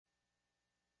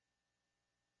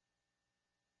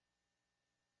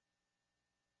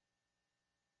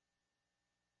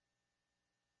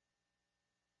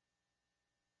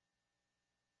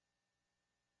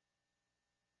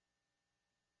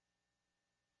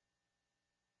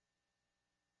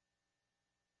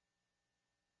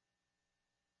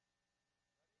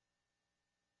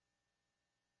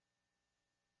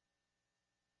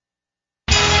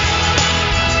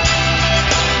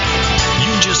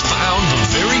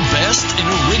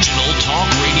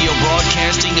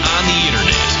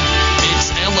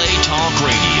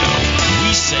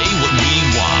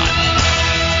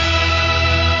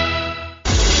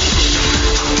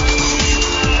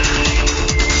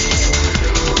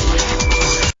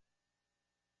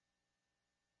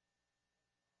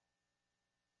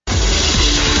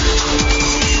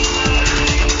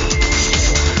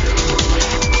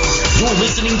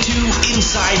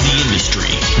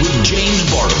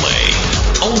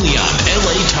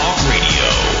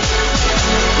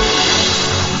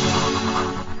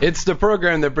It's the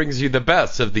program that brings you the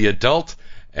best of the adult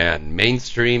and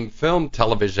mainstream film,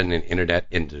 television, and internet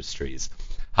industries.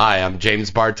 Hi, I'm James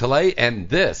Bartolet, and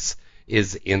this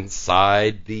is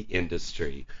Inside the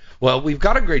Industry. Well, we've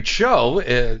got a great show.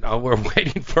 We're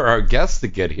waiting for our guests to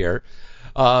get here.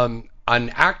 An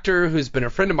actor who's been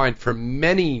a friend of mine for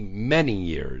many, many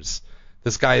years.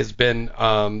 This guy has been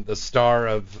the star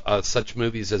of such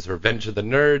movies as Revenge of the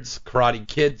Nerds, Karate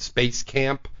Kid, Space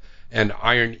Camp, and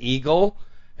Iron Eagle,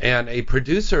 and a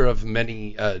producer of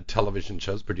many television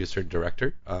shows, producer and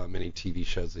director, many TV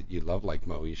shows that you love, like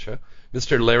Moesha.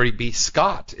 Mr. Larry B.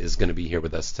 Scott is going to be here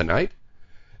with us tonight.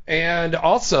 And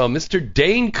also Mr.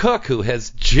 Dane Cook, who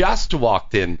has just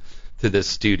walked in to this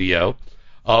studio,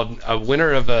 a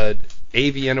winner of a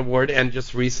AVN Award and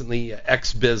just recently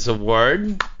XBiz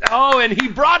Award. Oh, and he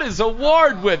brought his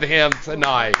award with him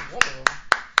tonight.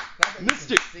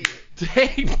 Mr.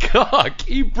 Dane Cook.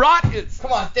 He brought his...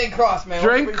 Come on, Dane Cross, man.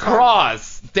 Dane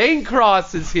Cross. Dane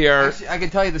Cross is here. Actually, I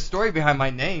can tell you the story behind my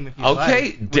name if you like.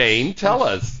 Okay, Dane, tell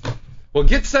us. Well,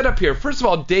 get set up here. First of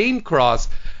all, Dane Cross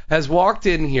has walked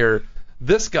in here.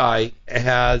 This guy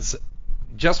has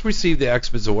just received the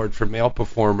XBiz Award for Male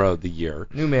Performer of the Year.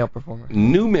 New Male Performer.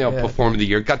 New Male Performer of the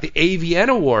Year. Got the AVN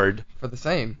Award. For the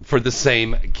same. For the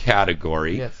same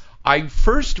category. Yes. I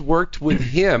first worked with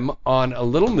him on a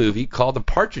little movie called The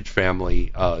Partridge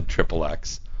Family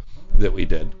XXX that we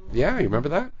did. Yeah, you remember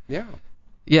that? Yeah.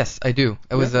 Yes, I do.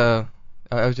 I was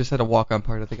just at a walk-on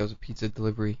part. I think I was a pizza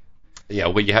delivery. Yeah,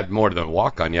 well, you had more than a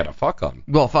walk-on. You had a fuck-on.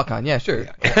 Well, fuck-on, yeah, sure.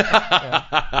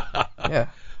 Yeah.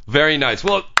 Very nice.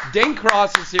 Well, Dane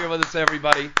Cross is here with us,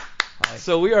 everybody. Hi.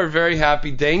 So we are very happy.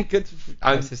 Dane,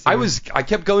 Nice I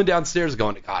kept going downstairs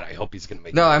going, God, I hope he's going to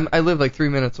make it. No, I live like 3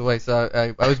 minutes away,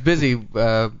 so I was busy.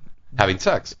 Having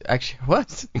sex. Actually, what?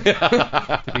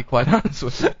 To be quite honest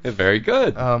with you. Very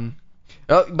good.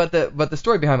 But the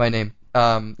story behind my name,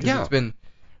 Yeah. it's been,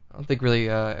 I don't think really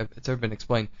it's ever been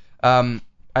explained. I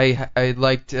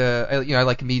like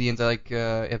comedians. I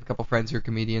have a couple friends who are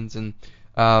comedians, and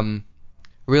I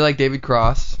really like David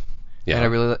Cross.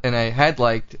 Yeah. And I had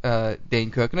liked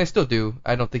Dane Cook, and I still do.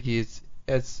 I don't think he's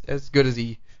as good as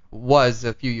he was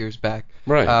a few years back.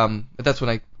 Right. But that's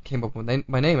when I came up with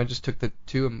my name. I just took the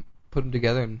two and put them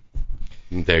together, and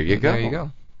there you go. There you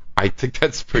go. I think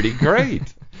that's pretty great.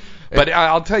 But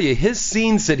I'll tell you, his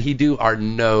scenes that he do are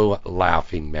no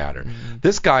laughing matter. Mm-hmm.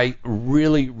 This guy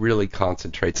really, really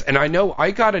concentrates. And I know I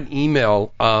got an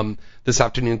email this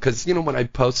afternoon because, when I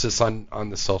post this on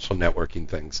the social networking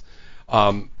things,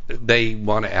 they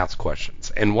want to ask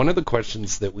questions. And one of the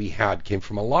questions that we had came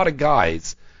from a lot of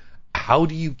guys. How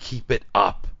do you keep it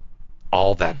up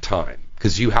all that time?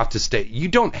 Because you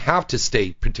don't have to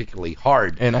stay particularly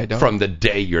hard and I don't. From the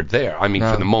day you're there. I mean,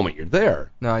 No. from the moment you're there.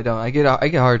 No, I don't. I get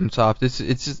hard and soft. It's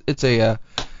a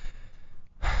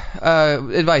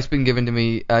advice been given to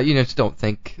me. Just don't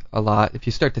think a lot. If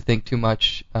you start to think too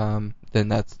much, then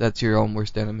that's your own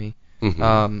worst enemy.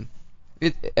 Mm-hmm.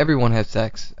 Everyone has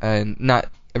sex, and not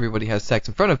everybody has sex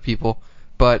in front of people.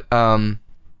 But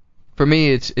for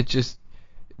me, it's just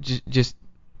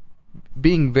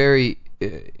being very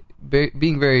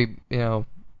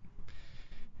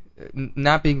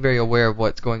not being very aware of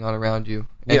what's going on around you,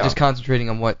 and just concentrating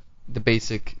on what the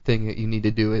basic thing that you need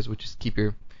to do is, which is keep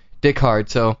your dick hard.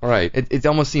 So right. It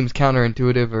almost seems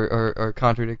counterintuitive or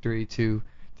contradictory to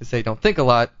say don't think a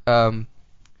lot,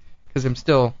 because I'm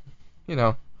still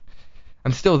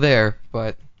there,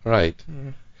 but right.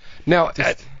 Yeah. Now,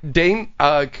 Dane,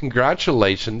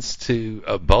 congratulations to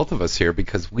both of us here,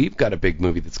 because we've got a big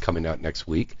movie that's coming out next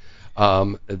week.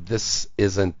 This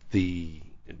isn't the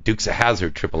Dukes of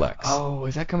Hazzard XXX. Oh,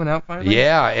 is that coming out finally?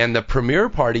 Yeah, and the premiere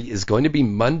party is going to be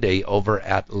Monday over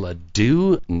at La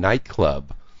Deux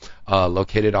Nightclub,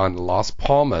 located on Las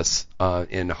Palmas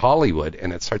in Hollywood,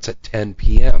 and it starts at 10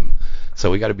 p.m.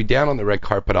 So we got to be down on the red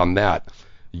carpet on that.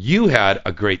 You had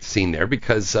a great scene there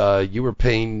because you were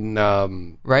playing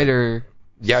Ryder.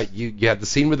 Yeah, you had the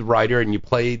scene with Ryder, and you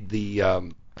played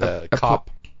the cop.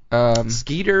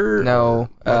 Skeeter? No.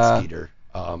 Not Skeeter.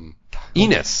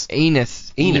 Enos.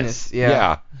 Enos.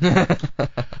 Yeah.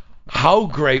 How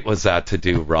great was that to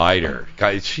do Ryder?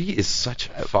 Guys, she is such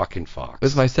a fucking fox. It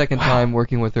was my second time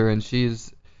working with her, and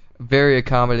she's a very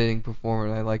accommodating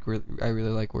performer, and I really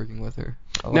like working with her.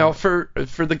 Now, for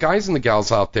the guys and the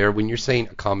gals out there, when you're saying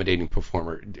accommodating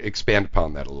performer, expand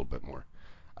upon that a little bit more.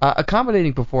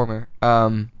 Accommodating performer.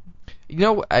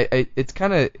 It's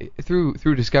kind of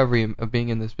through discovery of being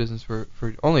in this business for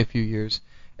only a few years.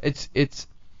 It's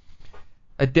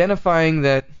identifying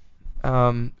that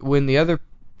when the other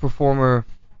performer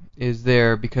is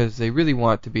there because they really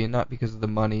want to be and not because of the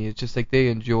money. It's just like they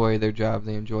enjoy their job,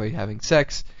 they enjoy having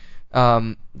sex.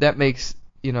 That makes,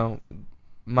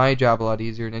 my job a lot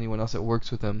easier than anyone else that works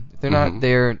with them. If they're not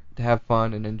there to have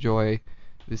fun and enjoy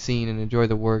the scene and enjoy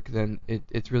the work, then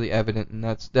it's really evident, and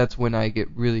that's when I get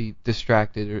really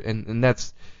distracted, and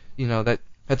that's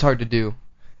that's hard to do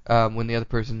when the other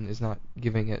person is not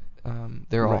giving it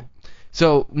their all.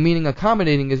 So meaning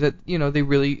accommodating is that they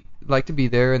really like to be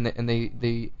there, and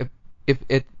they if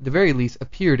at the very least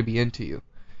appear to be into you.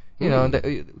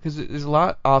 Because there's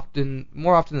more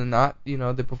often than not,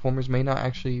 the performers may not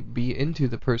actually be into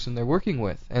the person they're working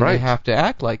with, and they have to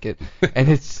act like it. And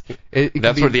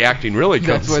that's where the acting really comes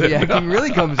in. That's where the acting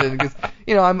really comes in, because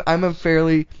I'm a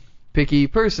fairly picky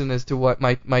person as to what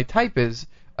my type is.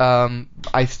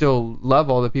 I still love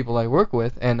all the people I work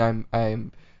with, and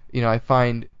I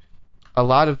find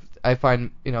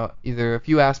either a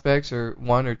few aspects or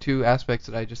one or two aspects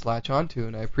that I just latch onto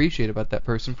and I appreciate about that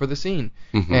person for the scene.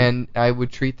 And I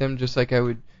would treat them just like I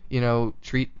would,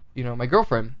 treat, my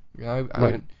girlfriend.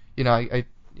 I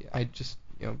just,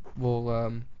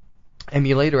 will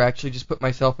emulate or actually just put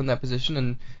myself in that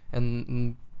position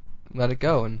and let it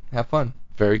go and have fun.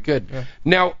 Very good. Yeah.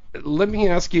 Now, let me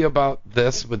ask you about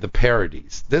this with the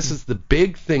parodies. This is the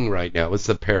big thing right now, is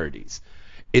the parodies.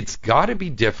 It's got to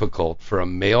be difficult for a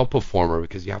male performer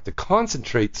because you have to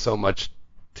concentrate so much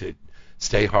to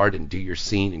stay hard and do your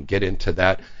scene and get into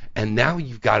that. And now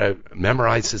you've got to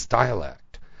memorize his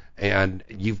dialect, and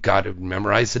you've got to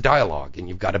memorize the dialogue, and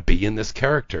you've got to be in this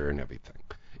character and everything.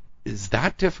 Is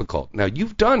that difficult? Now,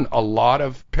 you've done a lot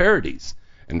of parodies.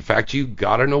 In fact, you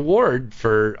got an award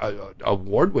for an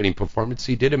award-winning performance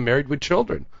you did in Married with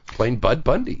Children, playing Bud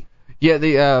Bundy. Yeah,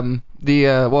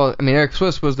 Eric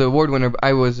Swiss was the award winner.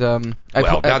 I was.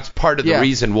 That's part of the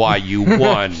reason why you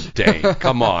won, Dane.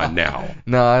 Come on now.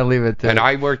 No, I leave it to. And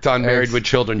I worked on Married with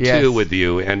Children too with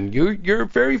you, and you're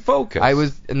very focused.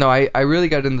 I really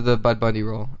got into the Bud Bundy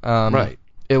role. Right.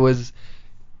 It was.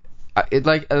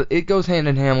 It goes hand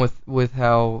in hand with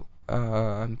how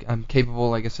I'm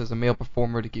capable, I guess, as a male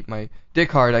performer to keep my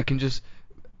dick hard. I can just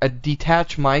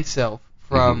detach myself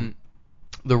from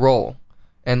the role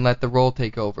and let the role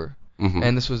take over.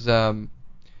 And this was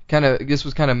kind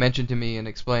of mentioned to me and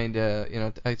explained.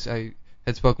 I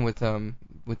had spoken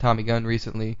with Tommy Gunn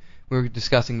recently. We were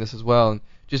discussing this as well, and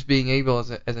just being able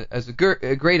as a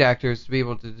great actor is to be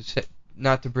able to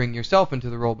not to bring yourself into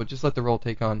the role, but just let the role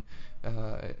take on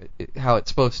how it's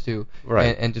supposed to,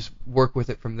 and just work with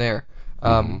it from there.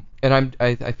 And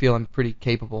I feel I'm pretty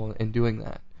capable in doing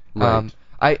that. Right.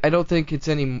 I don't think it's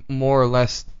any more or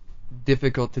less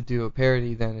difficult to do a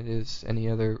parody than it is any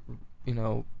other,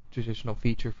 traditional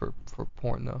feature for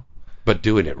porn, though. But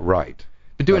doing it right.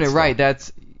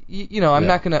 That's I'm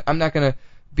not gonna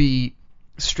be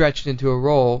stretched into a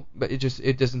role, but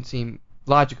it doesn't seem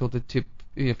logical to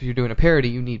if you're doing a parody,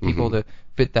 you need people to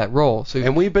fit that role.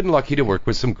 And we've been lucky to work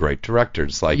with some great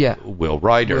directors like Will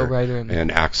Ryder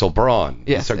and Axel Braun.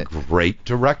 Yes, these are great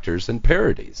directors and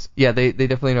parodies. Yeah, they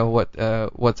definitely know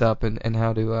what's up and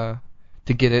how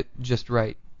to get it just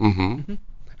right.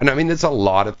 And I mean, there's a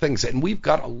lot of things, and we've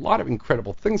got a lot of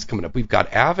incredible things coming up. We've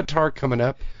got Avatar coming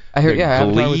up. I heard,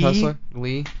 Avatar with Hustler,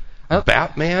 Glee.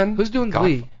 Batman. Who's doing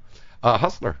Glee?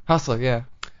 Hustler. Hustler, yeah.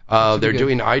 They're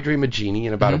doing I Dream of Jeannie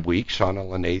in about a week. Shauna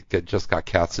Lene just got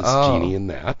cast as Jeannie in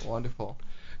that. Wonderful.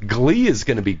 Glee is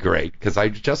going to be great because I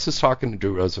just was talking to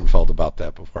Drew Rosenfeld about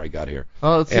that before I got here.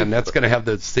 And that's going to have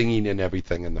the singing and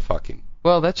everything and the fucking.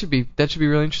 Well, that should be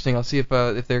really interesting. I'll see if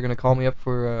they're going to call me up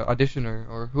for audition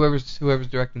or whoever's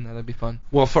directing that. That'd be fun.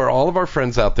 Well, for all of our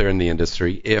friends out there in the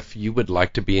industry, if you would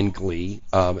like to be in Glee,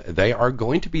 they are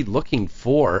going to be looking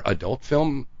for adult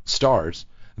film stars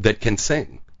that can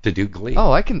sing to do Glee.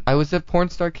 Oh, I was at Porn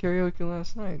Star Karaoke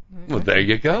last night. There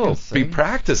you go. Be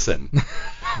practicing.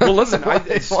 Well, listen,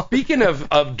 speaking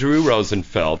of Drew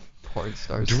Rosenfeld, porn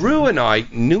stars. Drew and I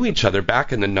knew each other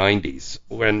back in the 90s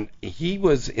when he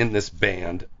was in this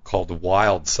band called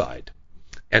Wild Side.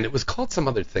 And it was called some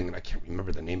other thing, and I can't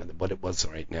remember the name of what it was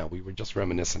right now. We were just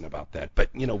reminiscing about that. But,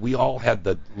 we all had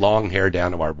the long hair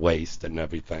down to our waist and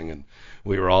everything, and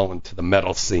we were all into the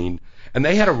metal scene. And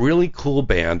they had a really cool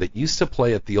band that used to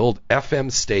play at the old FM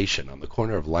station on the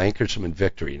corner of Lankershim and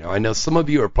Victory. Now, I know some of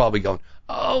you are probably going,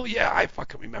 oh, yeah, I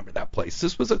fucking remember that place.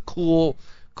 This was a cool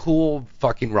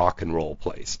fucking rock and roll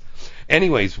place.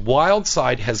 Anyways, Wild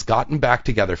Side has gotten back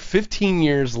together 15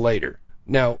 years later.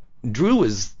 Now, Drew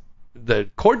is the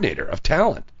coordinator of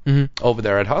talent over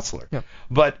there at Hustler. Yeah.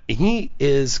 But he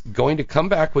is going to come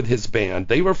back with his band.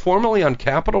 They were formerly on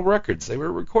Capitol Records. They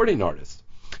were recording artists.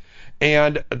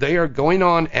 And they are going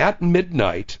on at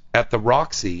midnight at the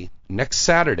Roxy next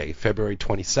Saturday, February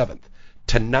 27th.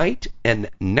 Tonight and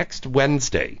next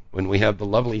Wednesday, when we have the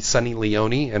lovely Sunny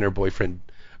Leone and her boyfriend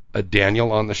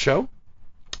Daniel on the show,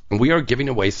 we are giving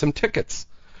away some tickets.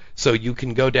 So you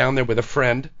can go down there with a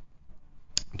friend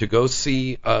to go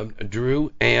see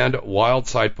Drew and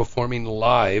Wildside performing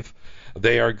live.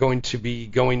 They are going to be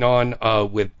going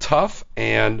on with Tough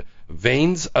and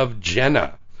Veins of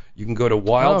Jenna. You can go to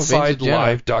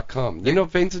wildsidelive.com. You know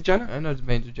Veins of Jenna? I know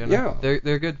Veins of Jenna. Yeah.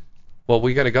 They're good. Well,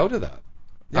 we got to go to that.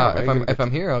 Yeah, if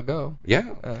I'm here, I'll go.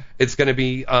 Yeah. It's going to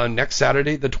be next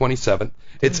Saturday, the 27th.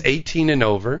 It's 18 and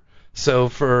over. So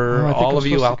for all of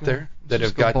you out there that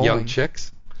have got young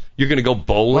chicks, you're going to go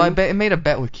bowling? Well, I made a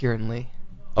bet with Kieran Lee.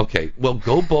 Okay. Well,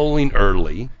 go bowling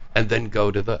early and then go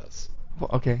to this. Well,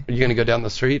 okay. Are you going to go down the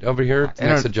street over here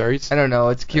next to Jerry's? I don't know.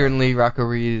 It's Kieran Lee, Rocco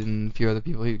Reed, and a few other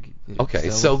people. Okay.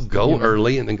 So go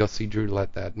early and then go see Drew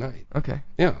Lett that night. Okay.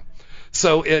 Yeah.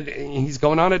 So he's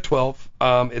going on at 12.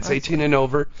 It's 18 and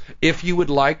over. If you would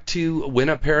like to win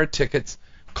a pair of tickets,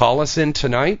 call us in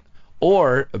tonight.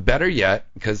 Or, better yet,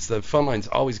 because the phone lines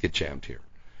always get jammed here,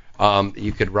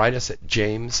 you could write us at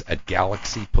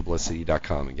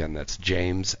james@galaxypublicity.com. Again, that's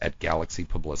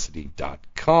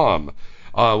james@galaxypublicity.com.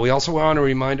 We also want to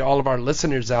remind all of our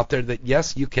listeners out there that,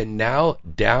 yes, you can now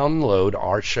download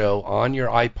our show on your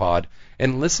iPod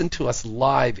and listen to us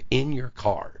live in your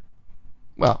car.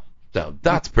 Well, so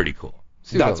that's pretty cool.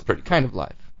 That's pretty cool. Kind of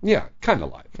live. Yeah, kind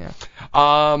of live. Yeah.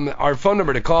 Our phone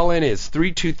number to call in is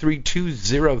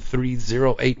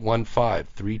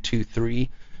 323-203-0815.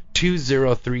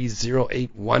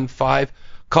 323-203-0815.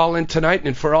 Call in tonight,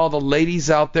 and for all the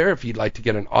ladies out there, if you'd like to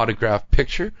get an autographed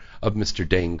picture of Mr.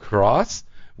 Dane Cross,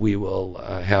 we will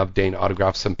have Dane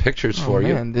autograph some pictures for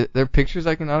you. Man, there are pictures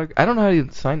I can autograph. I don't know how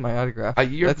to sign my autograph.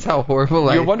 That's how horrible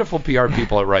I am. Your wonderful PR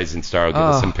people at Rising Star will give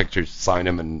us some pictures, sign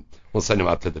them, and we'll send them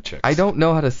out to the chicks. I don't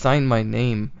know how to sign my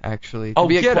name, actually.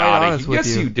 Get out of here.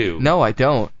 Yes, you do. No, I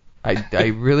don't. I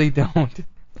really don't.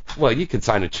 Well, you can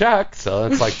sign a check, so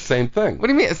it's like the same thing. What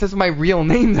do you mean? It says my real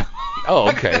name, though. Oh,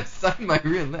 okay. I sign my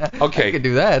real name. Okay. I can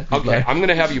do that. Okay, I'm going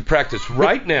to have you practice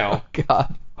right now. Oh,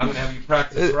 God. I'm going to have you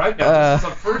practice right now. This is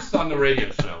the first on the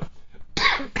radio show.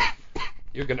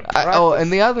 You're going to practice.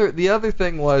 And the other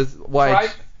thing was why...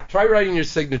 Try writing your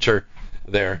signature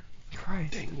there.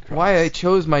 Christ. Why I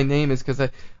chose my name is because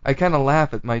I kind of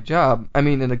laugh at my job. I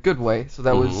mean, in a good way. So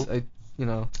that was,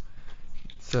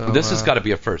 So, this has got to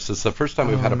be a first. This is the first time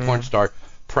we've had a porn star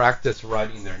practice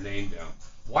writing their name down.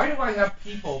 Why do I have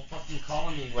people fucking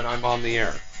calling me when I'm on the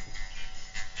air?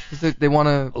 Because they want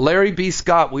to... Larry B.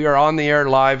 Scott, we are on the air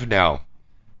live now.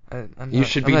 You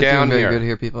should be down here. I'm not doing very good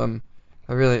here, people.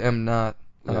 I really am not.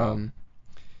 No.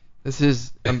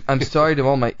 I'm sorry to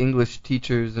all my English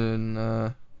teachers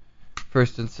in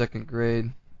first and second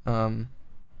grade.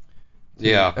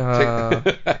 Yeah.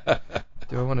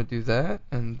 Do I want to do that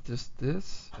and just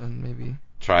this and maybe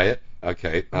try it?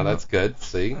 Okay, now that's good.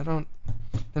 See, they're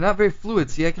not very fluid.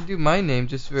 See, I can do my name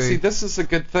just very. See, this is a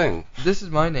good thing. This is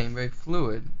my name, very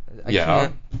fluid.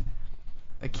 I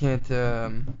can't.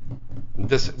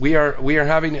 We are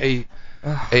having a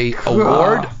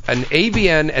award, an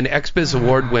AVN and XBiz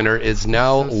award winner is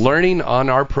now learning on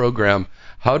our program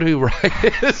how to write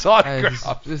his autograph.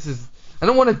 I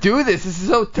don't want to do this. This is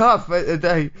so tough. Well, you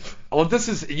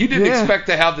didn't expect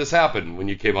to have this happen when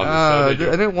you came on the show, did you?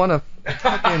 I didn't want to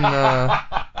fucking...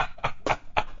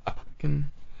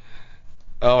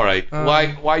 All right.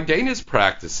 Why Dane is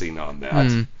practicing on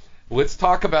that. Let's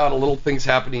talk about a little things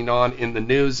happening on in the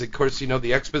news. Of course, the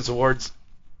XBiz Awards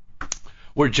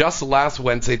were just last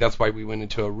Wednesday. That's why we went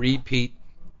into a repeat.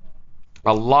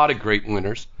 A lot of great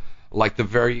winners, like the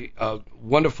very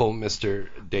wonderful Mr.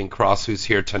 Dane Cross, who's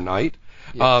here tonight.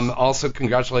 Yes. Also,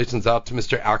 congratulations out to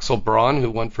Mr. Axel Braun, who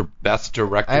won for Best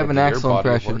Director. I have an Axel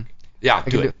impression. Yeah,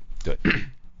 do it.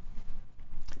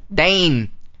 Dane,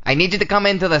 I need you to come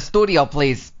into the studio,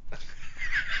 please.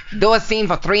 Do a scene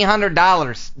for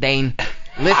 $300, Dane.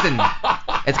 Listen,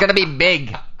 it's gonna be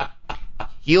big,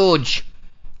 huge.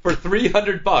 For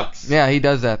 $300. Yeah, he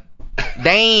does that.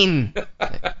 Dane.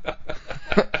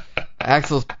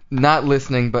 Axel's not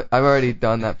listening, but I've already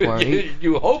done that for him.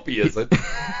 You hope he isn't.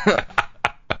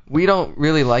 We don't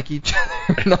really like each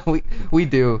other. No, we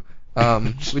do.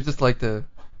 We just like to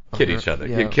kid each other.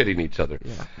 Yeah. You're kidding each other.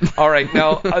 Yeah. All right.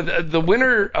 Now, the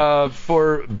winner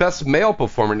for Best Male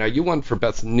Performer. Now, you won for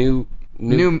Best New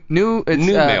Male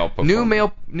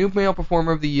Performer. New Male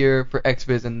Performer of the Year for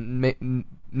XBiz and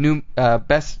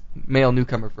Best Male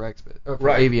Newcomer for XBiz. For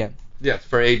AVN. Yes,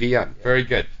 for AVN. Very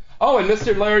good. Oh, and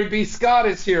Mr. Larry B. Scott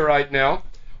is here right now.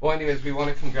 Well, anyways, we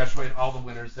want to congratulate all the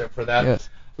winners there for that. Yes.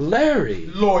 Larry.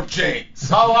 Lord James.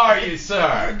 How are you,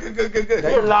 sir? Good.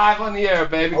 We're live on the air,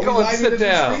 baby. Are we Go and live sit as we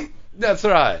down. speak? That's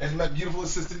right. And my beautiful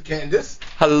assistant, Candace.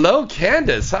 Hello,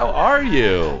 Candace. How are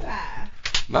you?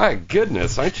 My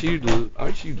goodness, aren't you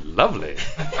lovely?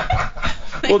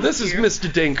 Well, this is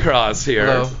Mr. Dane Cross here.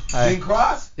 Hello. Hi. Dean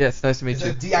Cross? Yes, nice to meet Is you.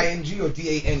 it D-I-N-G or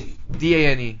D-A-N-E?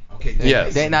 D-A-N-E. Okay.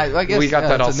 Yes. I guess We got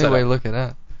that all that's a set new way up. to look at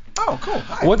it. Oh, cool.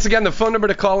 Hi. Once again, the phone number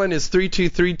to call in is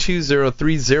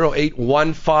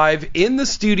 323-203-0815. In the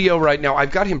studio right now, I've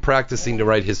got him practicing to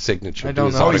write his signature. I don't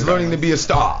to his know. Oh, he's autograph. learning to be a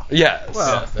star. Yes.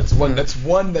 Yes, that's one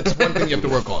thing you have to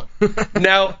work on.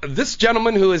 Now, this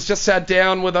gentleman who has just sat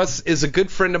down with us is a good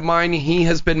friend of mine. He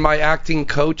has been my acting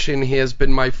coach, and he has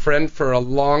been my friend for a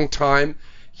long time.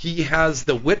 He has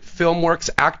the WIT Filmworks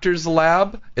Actors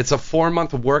Lab. It's a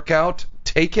 4-month workout.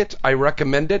 Take it. I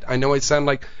recommend it. I know I sound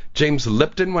like James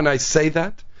Lipton when I say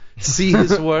that. See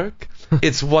his work.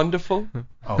 It's wonderful.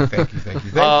 Oh, thank you.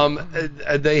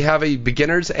 They have a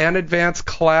beginners and advanced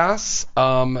class.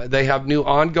 They have new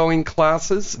ongoing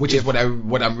classes. Which is what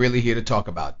I'm really here to talk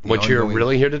about. What you're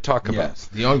really here to talk about. Yes,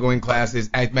 the ongoing classes.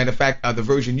 As a matter of fact, the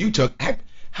version you took.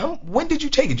 When did you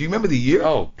take it? Do you remember the year?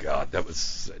 Oh God, that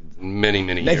was many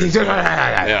years ago.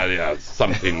 Yeah,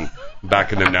 something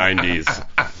back in the 90s.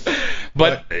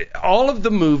 But all of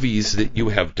the movies that you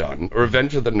have done,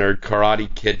 Revenge of the Nerd,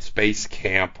 Karate Kid, Space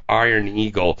Camp, Iron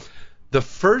Eagle, the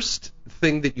first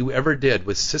thing that you ever did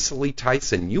was Cicely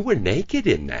Tyson. You were naked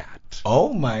in that.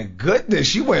 Oh my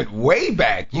goodness, you went way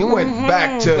back. You went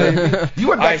back to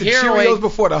Cheerios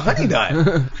before the Honey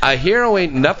Nut. A hero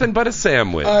ain't nothing but a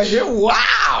sandwich.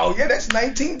 Wow, yeah, that's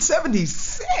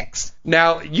 1976.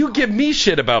 Now, you give me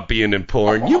shit about being in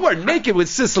porn. You were naked with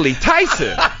Cicely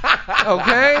Tyson.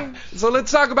 Okay? So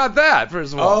let's talk about that,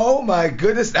 first of all. Oh my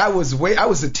goodness, I was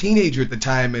a teenager at the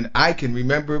time, and I can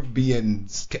remember being.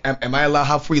 Am I allowed?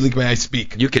 How freely can I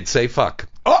speak? You could say fuck.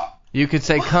 Oh, You could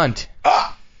say cunt.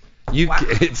 You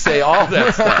can say all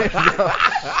that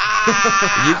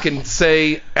stuff. You can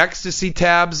say ecstasy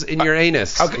tabs in your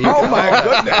anus. okay. Oh my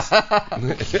goodness.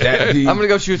 I'm gonna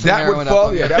go shoot some That would heroin fall.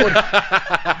 up. Yeah,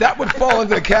 that would fall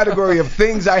into the category of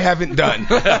things I haven't done.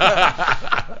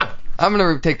 I'm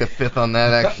gonna take the fifth on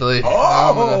that actually.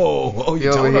 Oh, be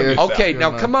you're over telling on here. yourself. Okay,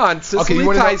 now come on, Cicely you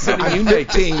wanna know- Tyson, and you I'm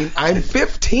naked. 15. I'm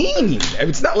 15. I mean,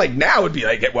 it's not like now it'd be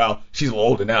like, well, she's a little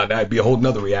older now. That'd be a whole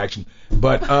nother reaction.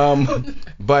 But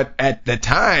at the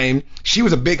time, she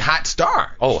was a big hot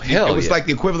star. Oh, hell It was yeah. like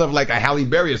the equivalent of like a Halle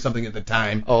Berry or something at the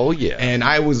time. Oh, yeah. And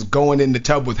I was going in the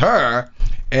tub with her,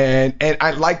 and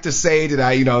I'd like to say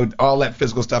that all that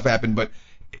physical stuff happened, but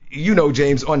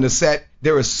James, on the set,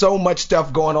 there is so much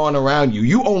stuff going on around you.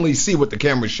 You only see what the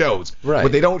camera shows. Right.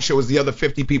 What they don't show is the other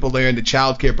 50 people there, and the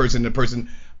child care person, the person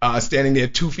standing there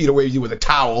 2 feet away from you with a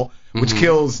towel, which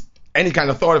kills any kind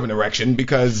of thought of an erection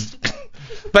because.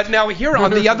 But now here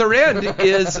on the other end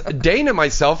is Dane and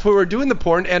myself who are doing the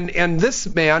porn, and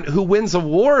this man who wins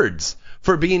awards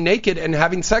for being naked and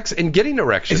having sex and getting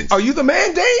erections. Are you the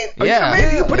man, Dane? Are Yeah. you the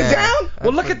man? You put it Yeah. down?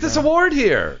 Well, look at this award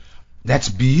here. That's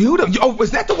beautiful. Oh, was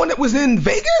that the one that was in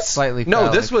Vegas? Slightly. No,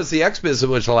 phallic. this was the X-Biz, which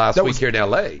was last That week was- here in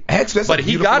L.A. That's a But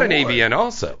he beautiful got an award. AVN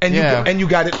also. And Yeah. you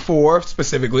got it for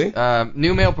specifically.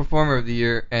 New male performer of the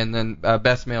year and then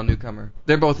best male newcomer.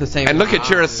 They're both the same. And look at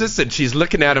your assistant. She's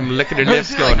looking at him, licking her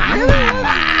lips, going,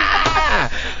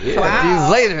 Years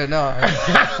later, no.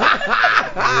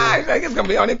 I think it's gonna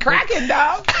be on it cracking,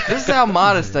 dog. This is how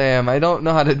modest I am. I don't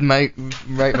know how to write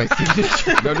my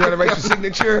signature. Don't you want to write your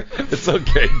signature? It's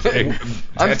okay, Dane.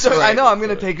 That's I right. know I'm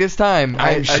gonna take this time.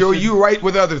 I'm sure you write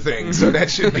with other things, so that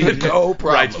should be no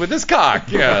problem. Writes with his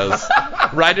cock, yes.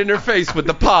 Right in her face with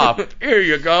the pop. Here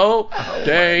you go.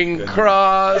 Dang,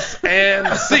 cross, and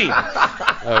scene.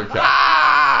 Okay.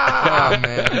 Oh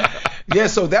man. Yeah,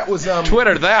 so that was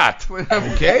Twitter that.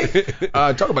 okay.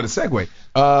 Talk about a segue.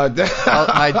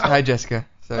 Hi Jessica.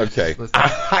 So Okay. just listen.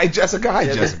 Hi Jessica. Hi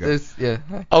Yeah, Jessica.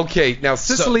 hi. Okay, now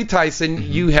Cicely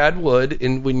Tyson, you had wood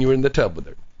when you were in the tub with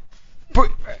her.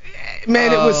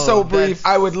 Man, it was so Oh, brief. that's-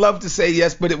 I would love to say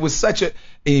yes, but it was such an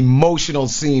emotional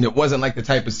scene. It wasn't like the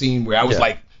type of scene where I was Yeah.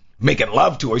 like making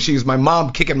love to her. She was my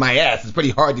mom kicking my ass. It's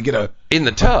pretty hard to get a In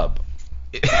the tub.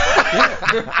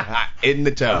 in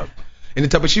the tub. In the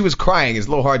tub, but she was crying. It's a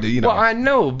little hard to, Well, I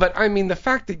know, but I mean the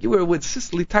fact that you were with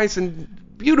Cicely Tyson,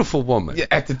 beautiful woman. Yeah,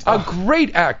 at the a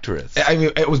great actress. I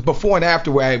mean, it was before and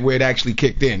after where it actually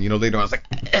kicked in. Later on, I was like,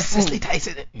 Cicely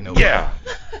Tyson. Yeah.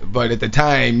 But at the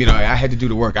time, I had to do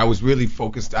the work. I was really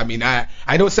focused. I mean, I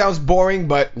know it sounds boring,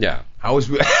 but Yeah. I was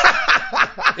really.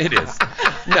 It is.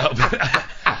 No, but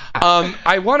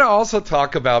I want to also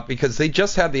talk about, because they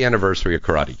just had the anniversary of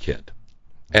Karate Kid.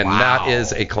 And Wow. that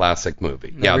is a classic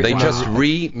movie. They're Yeah, they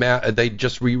re-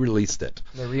 just re-released it.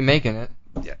 They're remaking it.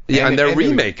 Yeah, and they're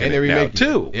remaking they're it now remaking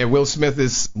too. Yeah, Will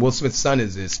Smith's son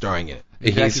is starring in it.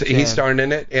 He's starring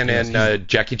in it, and Yes, then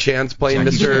Jackie Chan's playing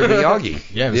Jackie Mr. Miyagi.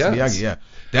 Yeah, Mr. Yes. Miyagi. Yeah,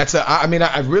 that's I mean,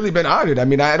 I've really been honored. I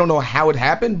mean, I don't know how it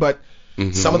happened, but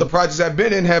some of the projects I've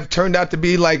been in have turned out to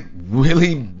be like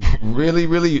really, really,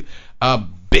 really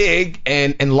big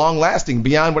and long lasting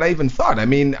beyond what I even thought. I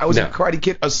mean, I was in Yeah. Karate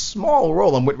Kid, a small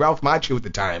role. I'm with Ralph Macchio at the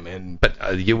time, and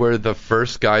But you were the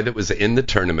first guy that was in the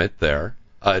tournament there.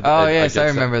 Yes, I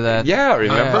remember that. Yeah,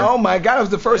 remember? oh my God, I was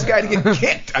the first guy to get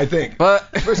kicked. I think.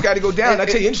 But First guy to go down. I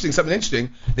tell you, something interesting.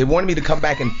 They wanted me to come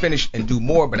back and finish and do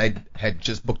more, but I had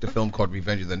just booked a film called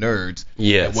Revenge of the Nerds.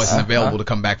 Yes. It wasn't available to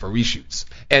come back for reshoots.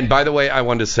 And by the way, I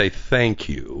wanted to say thank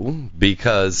you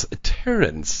because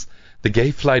Terrence, the gay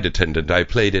flight attendant I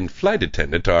played in Flight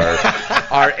Attendant,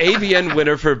 our AVN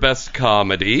winner for Best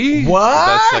Comedy. What?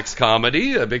 Best Sex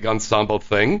Comedy, a big ensemble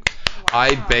thing.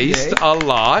 I based a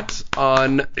lot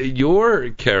on your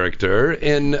character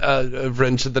in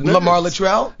Revenge of the Nerds. Lamar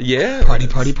Luttrell. Yeah. Party,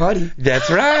 party, party. That's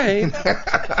right.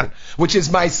 Which is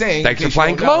my saying. Thanks in for case you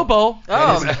playing don't know. Global.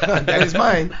 That is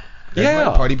mine. That's Yeah.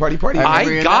 mine. Party, party, party. I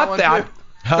remember you I in got that one, that. too.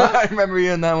 I remember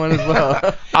you in that one as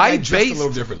well. I dressed a little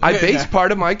based differently. I based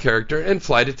part of my character in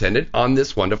Flight Attendant on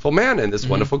this wonderful man and this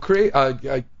wonderful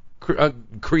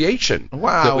creation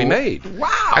Wow. that we made.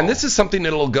 Wow. And this is something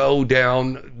that'll go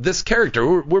down. This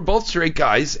character, we're both straight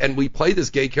guys, and we play this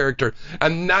gay character,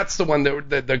 and that's the one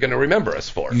that they're going to remember us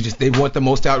for. They want the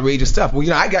most outrageous stuff.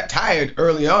 Well, I got tired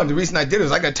early on. The reason I did it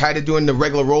was I got tired of doing the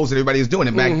regular roles that everybody was doing.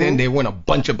 And back then, there weren't a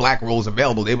bunch of black roles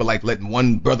available. They were like letting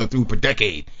one brother through per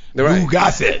decade. Right. Who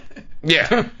got it?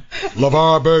 Yeah.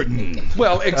 LeVar Burton.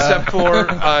 Well, except for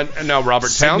now Robert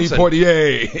Sidney Townsend.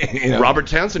 Poitier. You know, Robert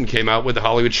Townsend came out with the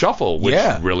Hollywood Shuffle, which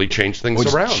Yeah. really changed things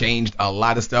which around. changed a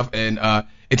lot of stuff. And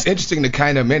it's interesting to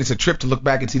kind of, man, it's a trip to look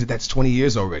back and see that that's 20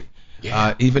 years already.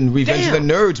 Yeah. Even Revenge of Damn.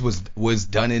 the Nerds was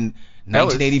done in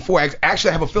 1984. Actually,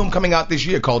 I have a film coming out this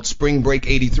year called Spring Break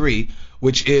 83,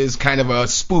 which is kind of a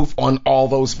spoof on all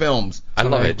those films. I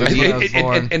love it. Just when I was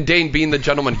born. And Dane, being the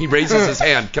gentleman, he raises his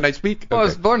hand. Can I speak? Well, I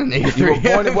was Okay. born in You '83. were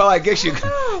born in, well, I guess you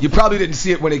probably didn't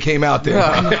see it when it came out there.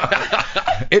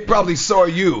 It probably saw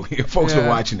you. Your folks were Yeah.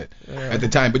 watching it at the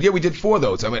time. But yeah, we did 4 of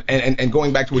those. I mean, and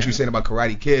going back to what you were saying about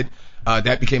Karate Kid,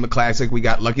 that became a classic. We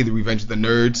got lucky. The Revenge of the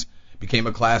Nerds became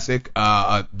a classic.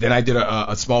 Then I did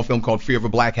a small film called Fear of a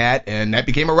Black Hat, and that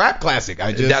became a rap classic.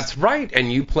 That's right.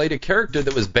 And you played a character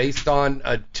that was based on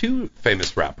 2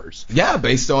 famous rappers. yeah,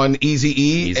 based on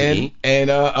Eazy-E Eazy-E. and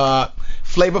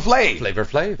Flavor Flav. Flavor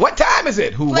Flav. What time is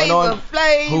it? Who went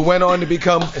on to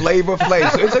become Flavor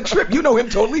Flav? So it's a trip. You know him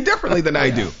totally differently than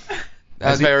I do.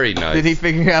 That's very nice. Did he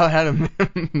figure out how to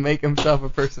make himself a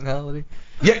personality?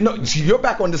 Yeah, no, you're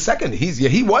back on the second.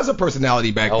 He was a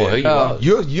personality back Oh, then. he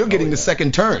was. You're getting the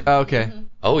second turn. Oh, okay.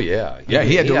 Oh, yeah. Yeah,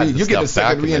 he had to. the You're getting the stuff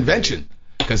back second in the day. reinvention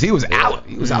because he was out.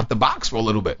 He was out the box for a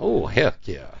little bit. Oh, heck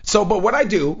yeah. So, but what I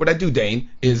do, Dane,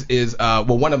 is well,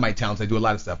 one of my talents. I do a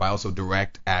lot of stuff. I also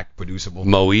direct, act, produce.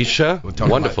 Moesha, We'll talk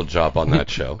wonderful job on that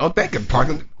show. Oh, thank you,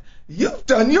 Parker. You've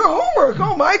done your homework.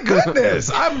 Oh my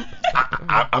goodness,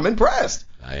 I'm impressed.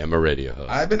 I am a radio host.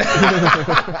 I've been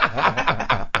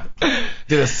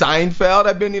did a Seinfeld.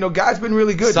 I've been, God's been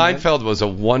really good. man. Seinfeld was a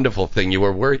wonderful thing. You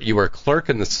were a clerk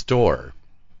in the store.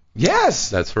 Yes.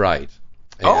 That's right.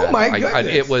 Oh, And my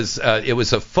goodness. it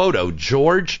was a photo.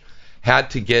 George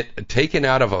had to get taken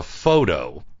out of a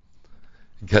photo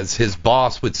because his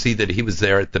boss would see that he was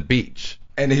there at the beach.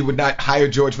 And he would not hire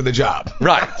George for the job.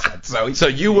 Right. So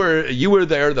you were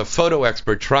there, the photo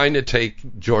expert, trying to take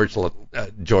George out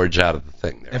of the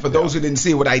thing there. And for those who didn't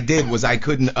see, what I did was I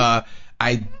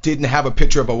didn't have a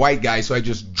picture of a white guy, so I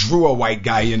just drew a white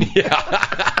guy in.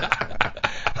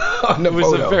 On the It was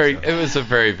photo. it was a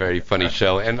very, very funny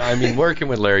show, and I mean working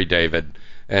with Larry David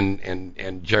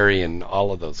and Jerry and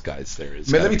all of those guys there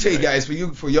is. Man, let me gotta tell you be great.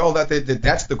 guys, for y'all out there,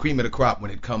 that's the cream of the crop when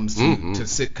it comes to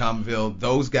Sitcomville.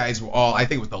 Those guys were all, I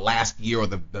think it was the last year or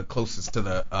the closest to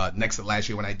the next to last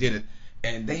year when I did it.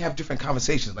 And they have different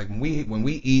conversations. Like when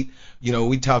we eat,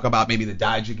 we talk about maybe the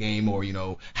Dodger game or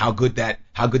how good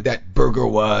that burger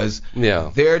was. Yeah.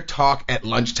 Their talk at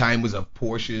lunchtime was of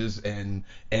Porsches and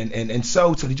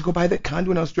so did you go buy that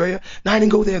condo in Australia? No, I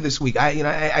didn't go there this week.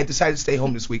 I decided to stay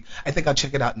home this week. I think I'll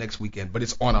check it out next weekend. But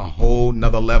it's on a whole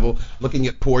nother level. Looking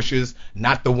at Porsches,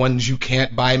 not the ones you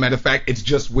can't buy. Matter of fact, it's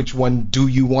just which one do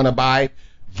you want to buy.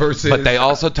 Versus, But they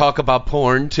also talk about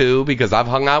porn too, because I've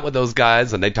hung out with those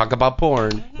guys and they talk about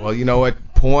porn. well, you know what?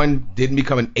 Porn didn't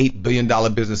become an $8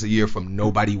 billion business a year from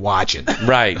nobody watching.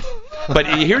 Right. But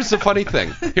here's the funny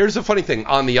thing.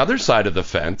 On the other side of the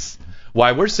fence,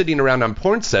 while we're sitting around on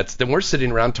porn sets, then we're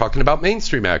sitting around talking about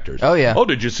mainstream actors. Oh, yeah. Oh,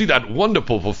 did you see that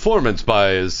wonderful performance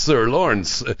by Sir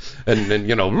Lawrence? And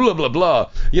blah, blah, blah.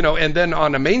 And then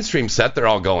on a mainstream set, they're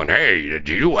all going, hey, did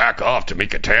you whack off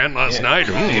Tamika Tan last night?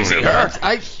 You see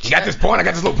her? She got this porn. I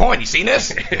got this little porn. You seen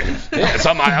this? Yeah, it's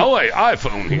on my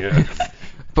iPhone here.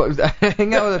 But I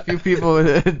hang out with a few people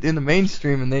in the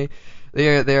mainstream, and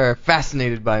they are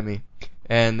fascinated by me,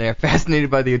 and they're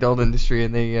fascinated by the adult industry,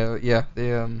 and they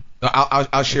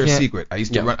I'll share a can't- secret. I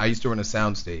used to run a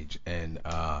soundstage, and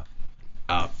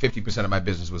 50% of my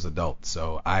business was adult.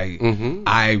 So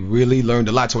I really learned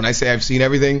a lot. So when I say I've seen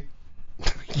everything,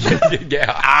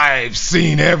 Yeah. I've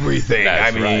seen everything.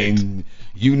 That's I mean,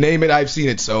 you name it, I've seen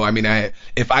it. So I mean,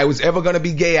 if I was ever gonna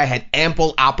be gay, I had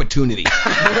ample opportunity.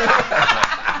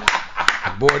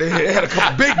 Boy, they had a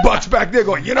couple big bucks back there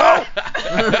going, you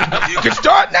can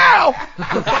start now.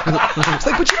 It's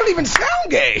like, but you don't even sound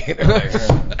gay.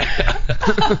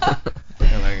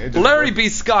 Larry B.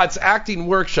 Scott's acting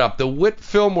workshop, the Wit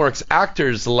Filmworks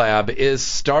Actors Lab, is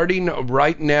starting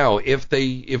right now.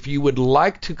 If you would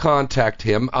like to contact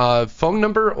him, phone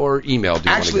number or email?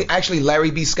 Actually,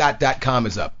 LarryBScott.com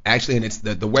is up. Actually, and it's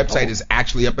the website is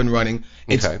actually up and running.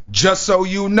 It's Okay. just so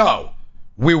you know,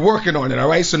 we're working on it. All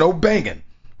right, so no banging.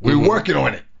 We're working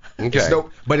on it. Okay.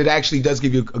 But it actually does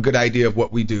give you a good idea of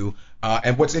what we do.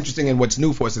 And what's interesting and what's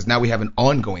new for us is now we have an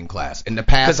ongoing class. In the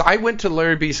Because past, I went to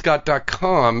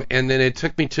LarryBScott.com, and then it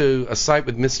took me to a site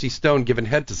with Misty Stone giving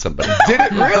head to somebody. did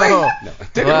it really? Oh.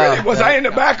 Did Wow. it really? Was I in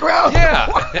the background? Yeah.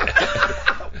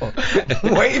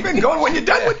 Where you been going when you're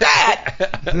done with that?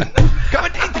 Come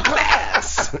and take the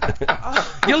class.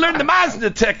 You'll learn the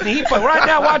Meisner technique, but right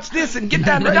now watch this and get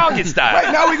down the doggy style.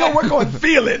 Right now we're going to work on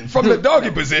feeling from the doggy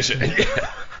position.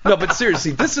 No, but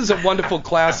seriously, this is a wonderful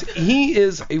class. He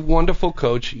is a wonderful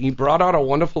coach. He brought out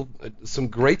some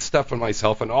great stuff for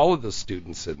myself and all of the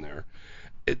students in there.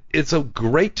 It's a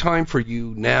great time for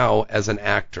you now as an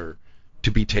actor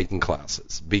to be taking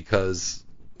classes because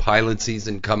pilot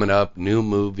season coming up, new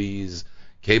movies,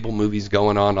 cable movies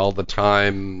going on all the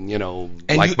time,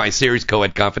 my series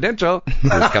Co-Ed Confidential is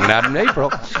coming out in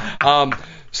April.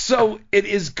 So it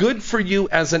is good for you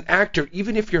as an actor,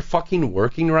 even if you're fucking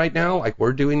working right now, like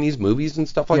we're doing these movies and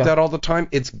stuff like that all the time.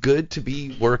 It's good to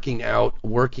be working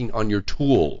on your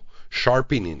tool,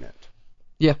 sharpening it.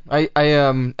 Yeah,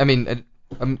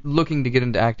 I'm looking to get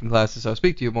into acting classes, so I'll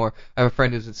speak to you more. I have a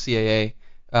friend who's at CAA.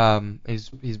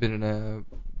 He's been in a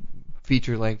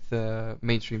feature-length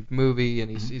mainstream movie,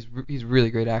 and he's a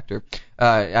really great actor.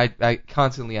 I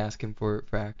constantly ask him for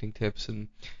acting tips, and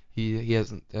he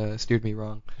hasn't steered me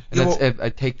wrong. And I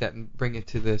take that and bring it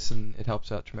to this, and it helps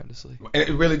out tremendously. And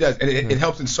it really does. And it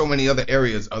helps in so many other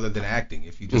areas other than acting.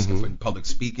 If you just in public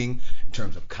speaking, in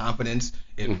terms of confidence,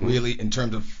 it really, in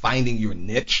terms of finding your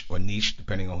niche or niche,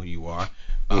 depending on who you are.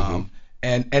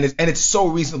 And it's so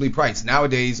reasonably priced.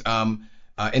 Nowadays,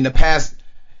 in the past,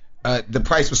 the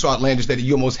price was so outlandish that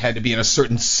you almost had to be in a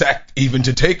certain sect even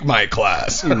to take my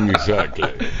class.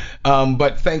 Exactly.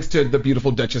 But thanks to the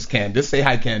beautiful Duchess Candace. Say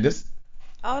hi, Candace.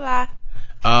 Hola.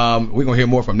 We're going to hear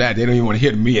more from that. They don't even want to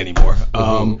hear me anymore.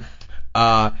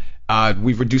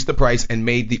 We've reduced the price and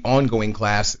made the ongoing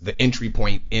class the entry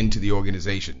point into the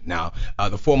organization. Now,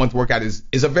 the 4-month workout is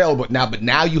available now, but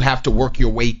now you have to work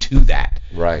your way to that.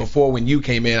 Right. Before, when you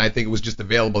came in, I think it was just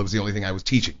available. It was the only thing I was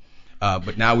teaching.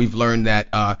 But now we've learned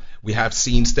that we have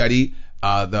scene study.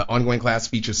 The ongoing class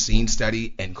features scene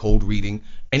study and cold reading,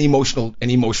 an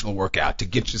emotional workout to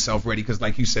get yourself ready. Because,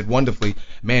 like you said wonderfully,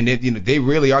 man, they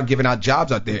really are giving out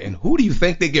jobs out there. And who do you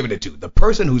think they're giving it to? The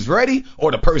person who's ready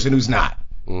or the person who's not?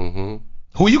 Mm-hmm.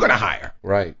 Who are you gonna hire?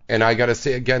 Right. And I gotta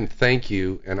say again, thank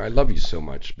you, and I love you so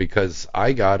much because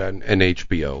I got an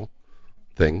HBO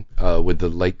thing with the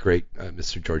late great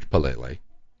Mr. George Palele.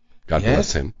 God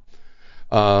bless him.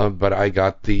 But I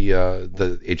got the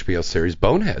HBO series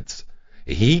Boneheads.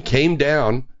 He came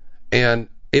down, and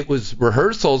it was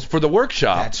rehearsals for the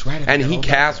workshop. That's right. And he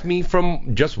cast me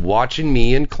from just watching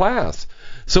me in class.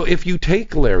 So if you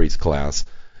take Larry's class,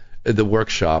 the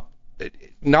workshop,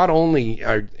 not only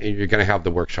are you going to have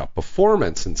the workshop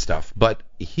performance and stuff, but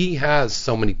he has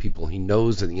so many people he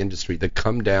knows in the industry that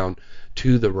come down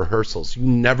to the rehearsals. You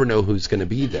never know who's going to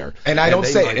be there. And I don't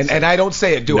say it. And I don't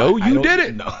say it, do I? No, you did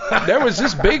it. No. There was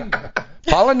this big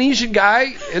Polynesian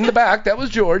guy in the back. That was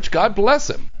George. God bless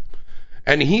him.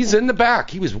 And he's in the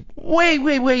back. He was way,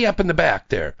 way, way up in the back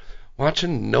there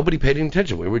watching. Nobody paid any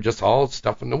attention. We were just all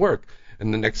stuffing the work.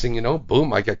 And the next thing you know,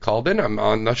 boom, I get called in. I'm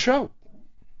on the show.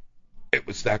 it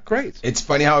was that great. It's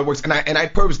funny how it works, and I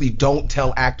purposely don't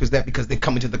tell actors that because they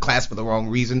come into the class for the wrong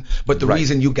reason. But the Right.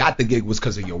 reason you got the gig was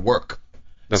because of your work.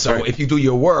 That's so right. if you do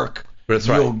your work, That's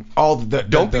right. Don't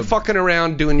be the fucking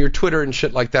around doing your Twitter and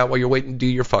shit like that while you're waiting to do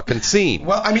your fucking scene.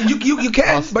 Well, I mean, you can,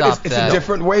 I'll but stop it's that. a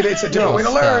different way. It's a different way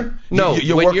to learn. No,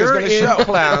 your when work you're is in going to show.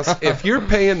 class, if you're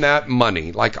paying that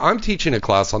money, like I'm teaching a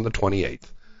class on the 28th,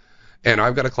 and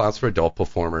I've got a class for adult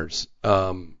performers,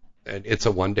 and it's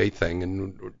a one-day thing,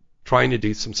 and we're trying to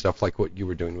do some stuff like what you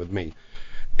were doing with me.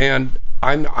 And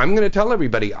I'm going to tell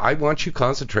everybody, I want you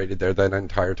concentrated there that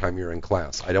entire time you're in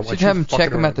class. I don't want Should you have him fucking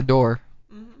check him around. at the door.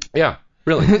 Yeah,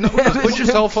 really. Put your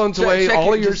cell phones away, Check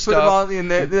all it, of your just put 'em stuff. all in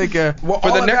there, like Well, For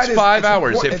all the of next that is- 5 it's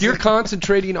hours, important. if you're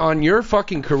concentrating on your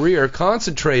fucking career,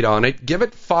 concentrate on it. Give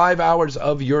it 5 hours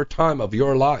of your time, of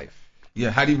your life.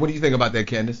 Yeah, what do you think about that,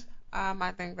 Candace?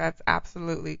 I think that's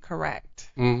absolutely correct.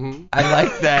 Mm-hmm. I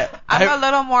like that. I'm a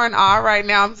little more in awe right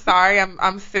now. I'm sorry.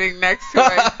 I'm sitting next to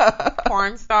a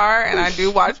porn star, and I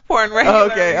do watch porn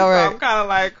regularly. Okay, all right. So I'm kind of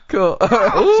like, Cool.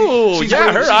 Ooh, She's yeah,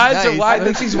 waiting- her she's eyes nice. are I wide.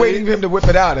 think she's waiting for him to whip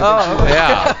it out. I think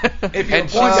Yeah. if you're And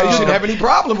a porn star, you she's- shouldn't have any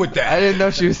problem with I that. didn't know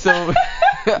she was so.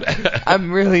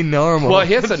 I'm really normal. Well,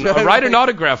 write an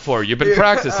autograph for her. You've been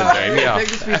practicing, Dame. Yeah. Take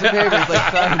this piece of paper. It's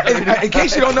like signed. In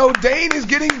case you don't know, Dane is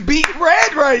getting beat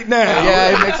red right now. Yeah,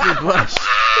 it makes me blush.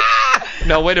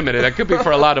 No, wait a minute. That could be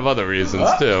for a lot of other reasons,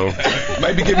 too.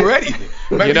 Might be getting ready.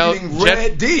 Might You be know, getting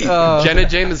red D. Jenna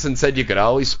Jameson said you could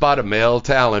always spot a male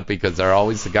talent because they're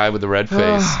always the guy with the red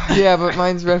face. Yeah, but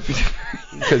mine's red.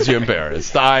 Because you're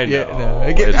embarrassed. I know. Yeah, no,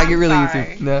 I get It's- really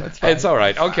Sorry. easy. No, it's fine. It's all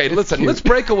right. Okay, listen, cute. let's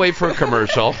break away for a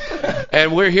commercial.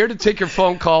 And we're here to take your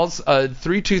phone calls,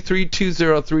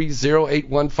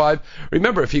 323-203-0815.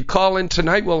 Remember, if you call in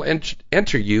tonight, we'll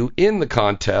enter you in the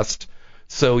contest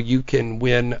so you can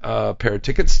win a pair of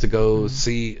tickets to go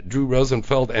see Drew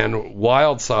Rosenfeld and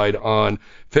Wildside on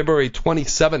February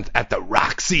 27th at the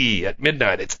Roxy at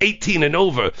midnight. It's 18 and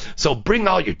over, so bring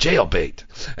all your jailbait.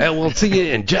 And we'll see you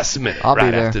in just a minute, I'll be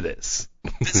right there. after this.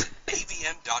 Visit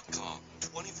avn.com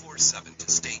 24/7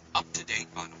 to stay up to date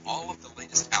on all of the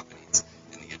latest happenings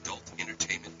in the adult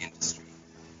entertainment industry.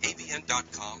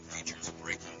 avn.com features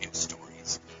breaking news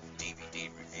stories, DVD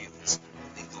reviews,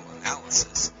 legal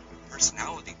analysis,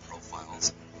 personality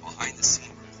profiles,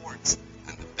 behind-the-scene reports,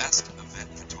 and the best event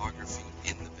photography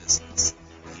in the business.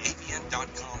 The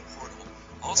avn.com portal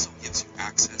also gives you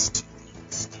access to the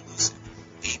exclusive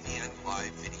AVN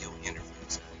Live video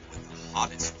interviews with the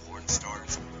hottest porn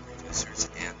stars, producers,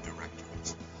 and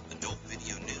directors. Adult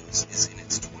Video News is in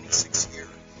its 26th year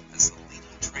as the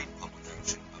leading trade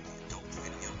publication of the adult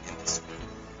video industry.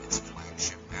 Its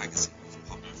flagship magazine is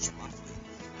published monthly,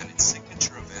 and its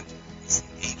signature event is the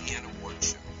AVN Award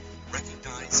Show,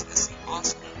 recognized as the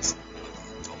Oscars of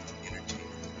the adult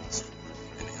entertainment industry,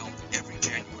 and held every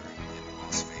January in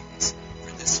Las Vegas.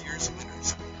 For this year's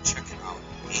winners, check it out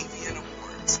at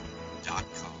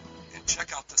avnawards.com and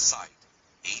check out the site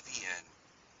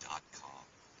avn.com.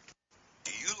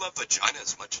 Do you love vagina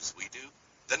as much as we do?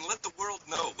 Then let the world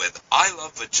know with I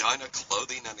Love Vagina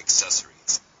clothing and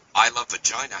accessories. I Love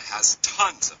Vagina has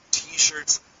tons of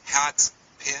t-shirts, hats,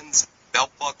 pins,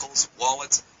 belt buckles,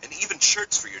 wallets, and even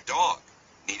shirts for your dog.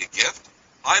 Need a gift?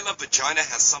 I Love Vagina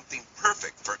has something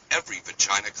perfect for every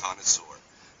vagina connoisseur.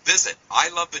 Visit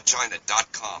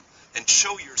ilovevagina.com and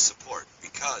show your support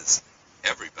because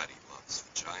everybody loves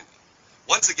vagina.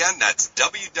 Once again, that's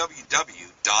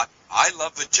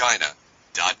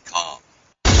www.ilovevagina.com.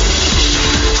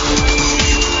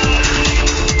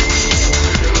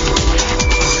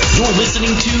 You're listening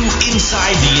to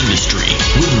Inside the Industry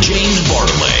with James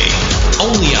Bartolet,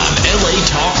 only on LA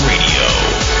Talk Radio.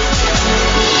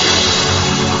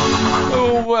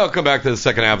 Oh, welcome back to the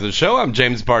second half of the show. I'm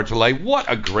James Bartolet.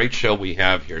 What a great show we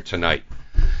have here tonight.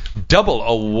 Double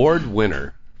award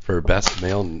winner for Best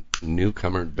Male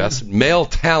Newcomer, Best Male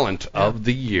Talent of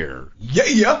the Year,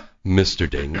 Yeah. Mr.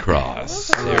 Dane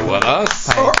Cross. Here with us.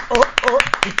 Hi.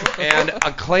 And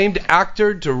acclaimed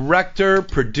actor, director,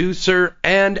 producer,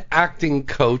 and acting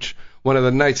coach, one of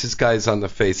the nicest guys on the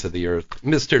face of the earth,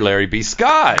 Mr. Larry B.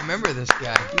 Scott. I remember this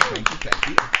guy. Thank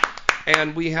you.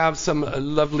 And we have some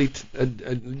lovely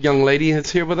young lady that's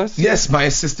here with us. Yes, my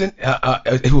assistant,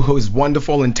 who is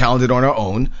wonderful and talented on her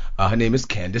own. Her name is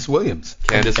Candace Williams.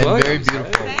 Candace And Williams. very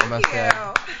beautiful, I thank must add.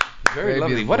 you. Very Very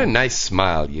lovely. beautiful. What a nice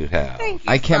smile you have. Thank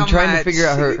you I'm so trying to much. figure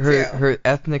out You too. her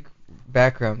ethnic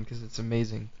background because it's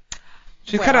amazing.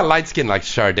 She's kind of light skinned like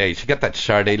Sade. She got that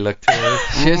Sade look to her.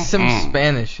 She has some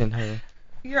Spanish in her.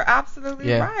 You're absolutely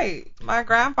Yeah. right. My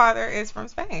grandfather is from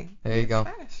Spain. There you go.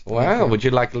 Spanish. Wow, would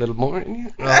you like a little more in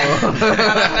you? I don't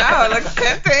know. It looks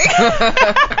tempting.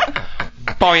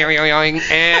 boing,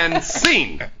 and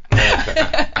scene.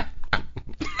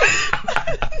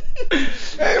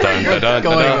 Dun, dun, dun,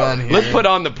 going dun, on dun. here? Let's put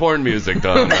on the porn music.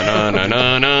 Dun, dun, dun, dun,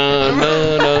 dun,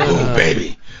 dun, dun. Ooh,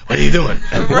 baby, what are you doing?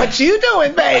 What you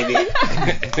doing, baby?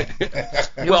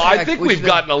 Well, I think we've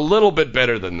gotten a little bit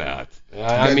better than that.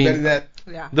 I mean,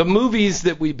 Yeah. the movies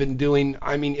that we've been doing,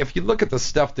 I mean, if you look at the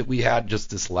stuff that we had just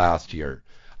this last year,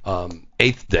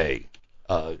 Eighth Day,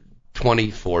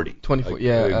 2040. 2040,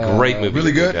 A yeah, great movie.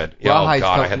 really that we good? did. Yeah, Rawhide's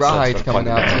I had such Rawhide's a coming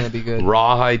fun out. It's time. gonna be good.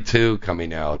 Rawhide 2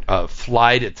 coming out.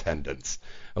 Flight Attendants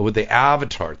with the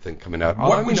Avatar thing coming out.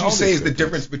 What I mean, would you all say these is the good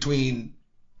difference things. between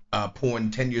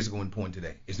porn 10 years ago and porn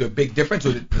today? Is there a big difference?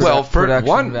 Or Well, for production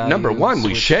one, value, number one,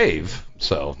 we switch. shave,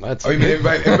 so that's. oh, you mean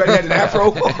everybody had an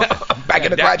afro back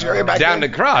in the crotch area back down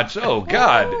then? the crotch. Oh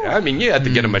God! I mean, you had to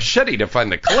get a machete to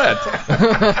find the clit.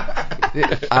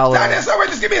 I'll, Nah, that's all right.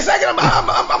 Just give me a second. I'm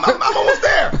almost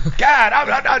there. God,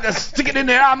 I'm just sticking in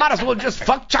there. I might as well just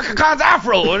fuck Chaka Khan's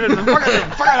afro. I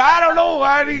don't know.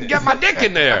 I didn't get my dick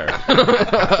in there.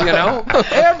 You know,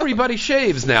 everybody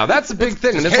shaves now. That's a big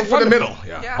thing. And it's Head a for the wonderful- middle.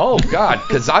 Yeah. Yeah. Oh God,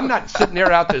 because I'm not sitting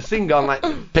there out there sitting going like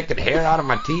picking hair out of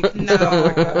my teeth.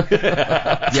 No.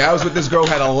 Yeah, I was with this girl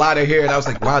who had a lot of hair, and I was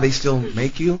like, wow, they still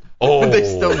make you? Oh, they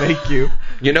still make you.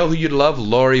 You know who you'd love?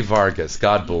 Lori Vargas.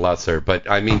 God bless her. But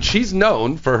I mean, she's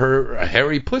known for her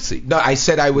hairy pussy. No, I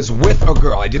said I was with a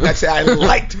girl. I did not say I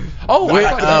liked. Oh, I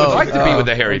thought you would oh, like to be oh, with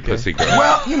a hairy pussy girl.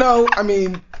 Well, I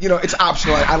mean, it's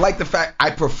optional. I like the fact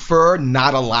I prefer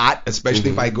not a lot,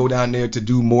 especially if I go down there to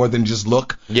do more than just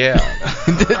look. Yeah.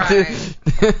 Right.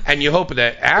 And you hope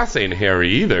that ass ain't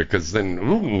hairy either, because then,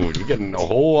 ooh, you're getting a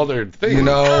whole other thing.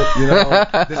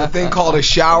 There's a thing called a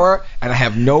shower, and I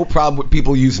have no problem with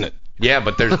people using it. Yeah,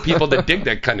 but there's people that dig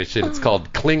that kind of shit. It's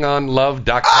called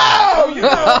KlingonLove.com.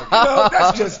 Oh,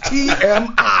 that's just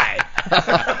TMI.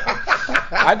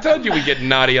 I told you we get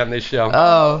naughty on this show.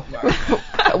 Oh,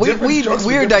 Different strokes for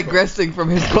we're different digressing from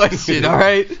his question. All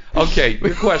right. Okay,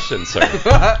 your question, sir.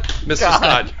 Mr.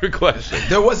 Stott, your question.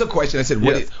 There was a question. I said,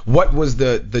 Yes. what was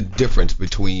the difference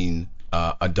between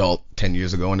adult 10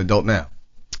 years ago and adult now?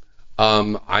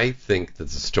 I think that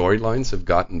the storylines have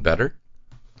gotten better.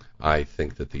 I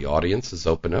think that the audience has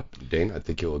opened up. Dane, I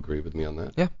think you'll agree with me on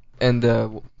that. Yeah, and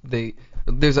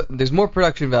there's more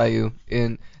production value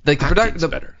in like the Acting's production.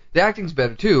 better. The acting's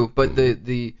better too, but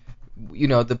the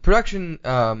production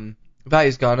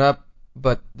value's gone up,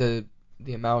 but the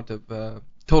amount of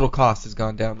total cost has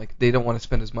gone down. Like they don't want to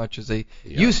spend as much as they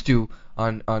used to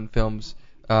on films.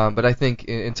 But I think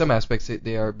in some aspects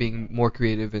they are being more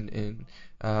creative in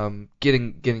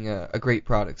getting a great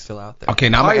product still out there. Okay,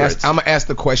 now I'm Pirates. gonna ask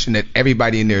the question that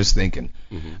everybody in there is thinking.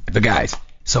 The guys.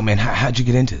 So, man, how'd you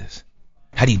get into this?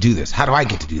 How do you do this? How do I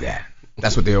get to do that?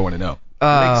 That's what they want to know.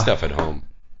 Make stuff at home.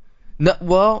 No,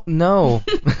 well, no.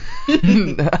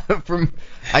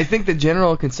 I think the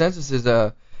general consensus is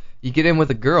you get in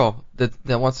with a girl that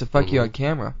wants to fuck you on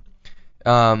camera.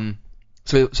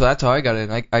 So that's how I got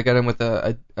in. I got in with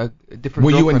a different.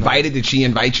 Were you girlfriend. invited? Did she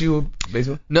invite you,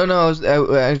 basically? No, I was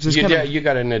just kind of. You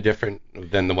got in a different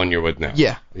than the one you're with now.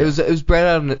 Yeah, it was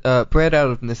bred out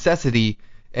of necessity,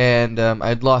 and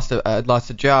I'd lost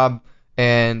a job,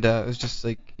 and it was just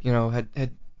like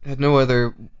had no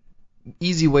other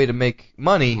easy way to make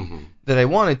money that I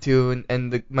wanted to,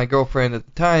 and my girlfriend at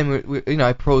the time,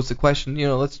 I posed the question,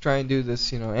 let's try and do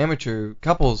this, amateur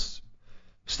couples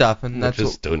stuff, and that's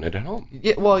just doing it at home.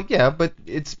 Yeah, well, yeah, but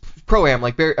it's pro-am,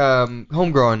 like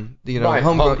homegrown, Right,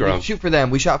 homegrown. You shoot for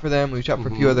them. We shot for them. We shot for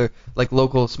a few other like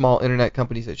local small internet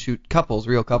companies that shoot couples,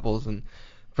 real couples, and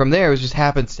from there it was just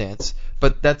happenstance.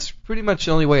 But that's pretty much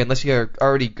the only way, unless you're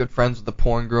already good friends with the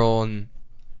porn girl, and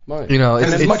Right.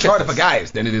 And it's much harder for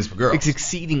guys than it is for girls. it's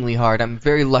exceedingly hard. I'm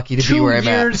very lucky to be where I'm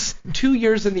at. 2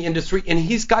 years in the industry, and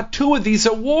he's got 2 of these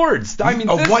awards. I mean,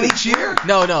 this one is- each year?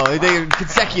 No, they're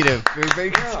consecutive. Very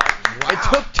It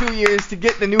took 2 years to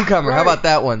get the newcomer. How about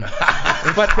that one?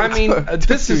 But I mean, It took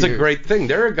this 2 is a years. great thing.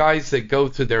 There are guys that go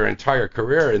through their entire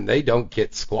career and they don't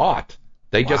get squat.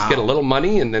 They just get a little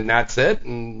money and then that's it.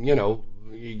 And you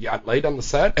got laid on the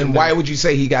set. And why would you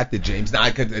say he got the James?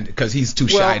 Not because he's too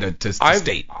shy to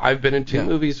state. I've been in 2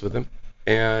 movies with him,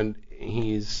 and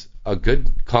he's a good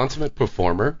consummate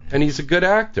performer, and he's a good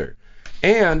actor.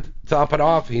 And to top it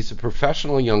off, he's a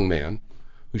professional young man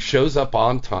who shows up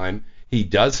on time. He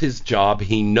does his job.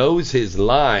 He knows his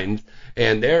lines.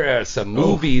 And there are some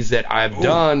movies that I've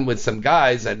done with some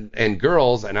guys and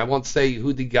girls, and I won't say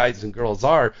who the guys and girls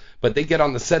are, but they get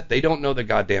on the set, they don't know the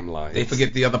goddamn lines. They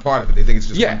forget the other part of it. They think it's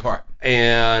just one part.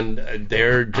 And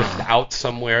they're just out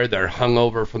somewhere. They're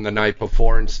hungover from the night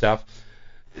before and stuff.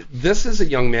 this is a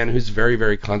young man who's very,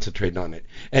 very concentrated on it,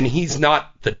 and he's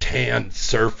not the tan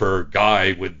surfer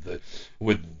guy with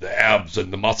the abs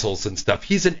and the muscles and stuff.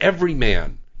 He's an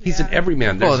everyman. He's an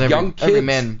everyman. There's young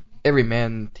kids. Every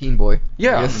man, teen boy.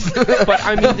 Yeah, but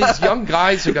I mean, these young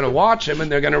guys are going to watch him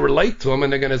and they're going to relate to him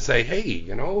and they're going to say, hey,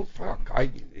 fuck,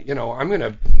 I'm going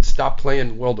to stop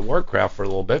playing World of Warcraft for a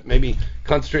little bit, maybe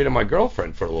concentrate on my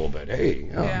girlfriend for a little bit.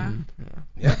 Hey,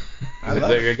 Yeah. I love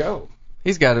there you go.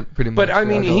 He's got it pretty much. But I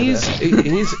mean, he's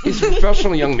a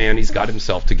professional young man. He's got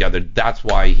himself together. That's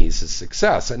why he's a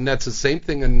success, and that's the same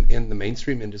thing in the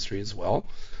mainstream industry as well.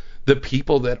 The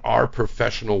people that are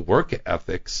professional work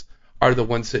ethics are the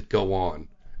ones that go on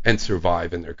and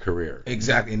survive in their career.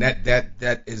 Exactly, and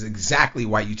that is exactly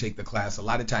why you take the class. A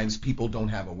lot of times people don't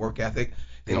have a work ethic.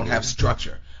 They don't have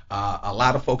structure. A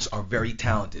lot of folks are very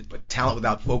talented, but talent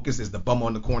without focus is the bum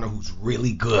on the corner who's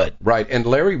really good. Right, and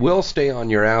Larry will stay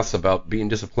on your ass about being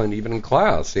disciplined even in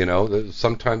class.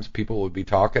 Sometimes people would be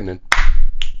talking and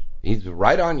he's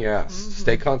right on your ass.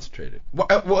 Stay concentrated.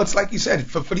 Well, it's like you said,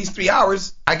 for these 3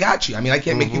 hours, I got you. I mean, I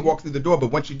can't make you walk through the door,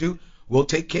 but once you do, we'll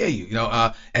take care of you.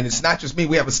 And it's not just me.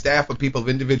 We have a staff of people, of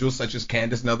individuals such as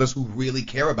Candace and others who really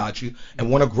care about you and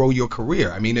want to grow your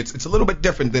career. I mean, it's a little bit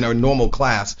different than a normal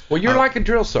class. Well, you're like a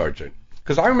drill sergeant.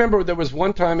 Because I remember there was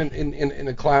one time in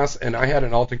a class, and I had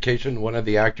an altercation with one of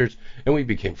the actors, and we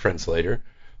became friends later.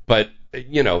 But,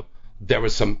 there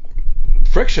was some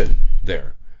friction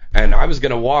there. And I was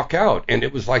going to walk out, and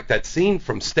it was like that scene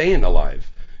from Staying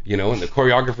Alive, and the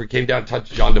choreographer came down,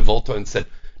 touched John Travolta, and said,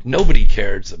 nobody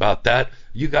cares about that.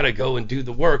 You got to go and do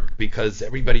the work because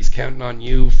everybody's counting on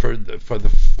you for the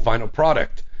final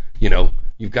product.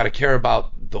 You've got to care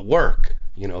about the work.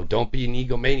 Don't be an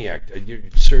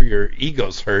egomaniac. Sure, your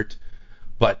ego's hurt,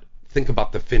 but think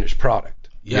about the finished product.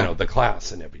 The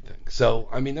class and everything. So,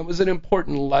 I mean, that was an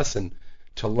important lesson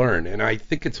to learn, and I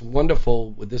think it's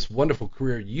wonderful with this wonderful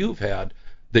career you've had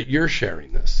that you're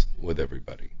sharing this with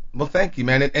everybody. Well, thank you,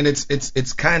 man. And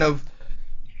it's kind of,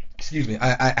 excuse me,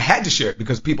 I had to share it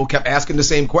because people kept asking the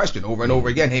same question over and over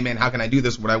again. Hey, man, how can I do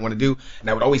this? What I want to do? And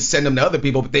I would always send them to other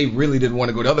people, but they really didn't want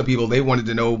to go to other people. They wanted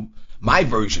to know my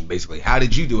version, basically. How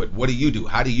did you do it? What do you do?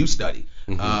 How do you study?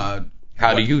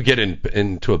 How do you get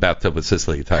into a bathtub with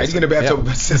Cicely Tyson? How do you get in a bathtub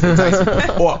with Cicely Tyson?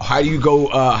 Or how do you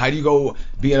go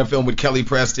be in a film with Kelly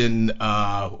Preston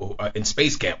in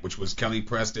Space Camp, which was Kelly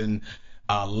Preston,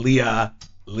 Leah.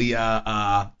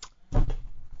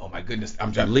 Oh my goodness,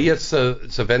 Leah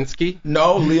Savensky?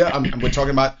 No, Leah. We're talking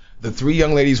about the three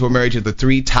young ladies who were married to the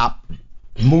three top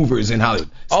movers in Hollywood.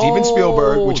 Steven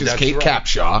Spielberg, which is Kate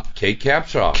Capshaw. Kate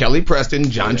Capshaw. Kelly Preston,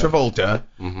 John Travolta,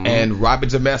 and Robert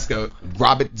Zemeckis,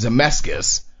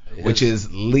 which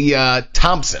is Leah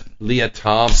Thompson. Leah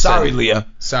Thompson. Sorry, Leah.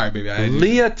 Sorry, baby.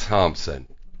 Leah Thompson.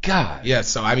 God. Yeah,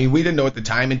 so I mean, we didn't know at the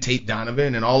time, and Tate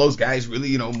Donovan and all those guys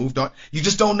really, moved on. You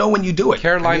just don't know when you do it.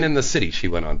 Caroline in the City she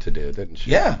went on to do, didn't she?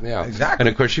 Yeah, exactly. And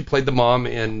of course she played the mom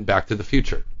in Back to the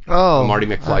Future. Oh. Marty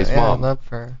McFly's mom. I love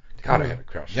her. God, I had a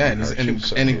crush. Yeah,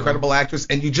 an incredible actress,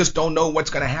 and you just don't know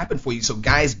what's going to happen for you. So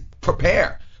guys,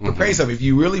 prepare yourself. If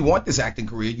you really want this acting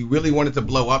career, you really want it to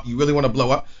blow up, you really want to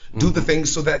blow up, do the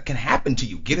things so that it can happen to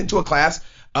you. Get into a class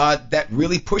that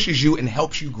really pushes you and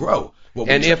helps you grow.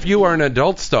 And if you are an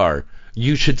adult star,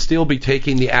 you should still be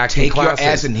taking the acting classes. Take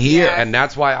your ass in here. And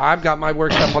that's why I've got my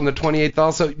workshop on the 28th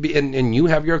also, and you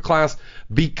have your class,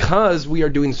 because we are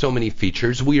doing so many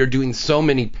features. We are doing so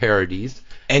many parodies.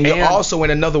 And you're also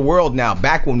in another world now.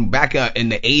 Back in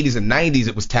the 80s and 90s,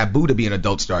 it was taboo to be an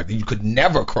adult star. You could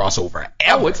never cross over,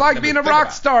 ever. Oh, it's like being a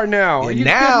rock star now. And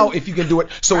now, if you can do it.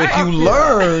 So if you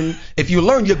learn,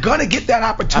 you're going to get that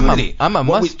opportunity. I'm a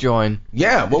must join.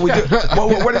 Yeah, what we do,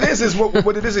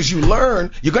 what it is you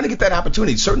learn, you're going to get that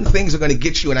opportunity. Certain things are going to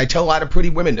get you, and I tell a lot of pretty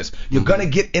women this, you're going to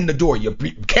get in the door.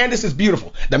 Candace is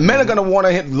beautiful. The men are going to want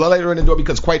to let her in the door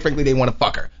because, quite frankly, they want to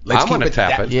fuck her. I want to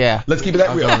tap it. Yeah. Let's keep it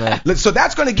that real. So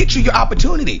that's going to get you your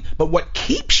opportunity. But what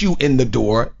keeps you in the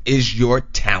door is your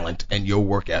talent and your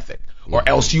work ethic. Or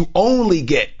else you only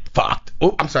get fucked.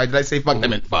 Oh, I'm sorry. Did I say fucked? I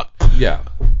meant fucked. Yeah.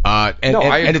 I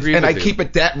keep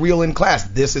it that real in class.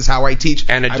 This is how I teach.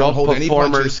 And adult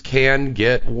performers can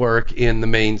get work in the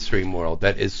mainstream world.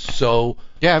 That is so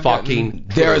fucking true.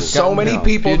 There are so many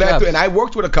people that, and I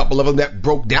worked with a couple of them that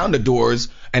broke down the doors.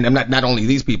 And I'm not only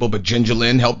these people, but Ginger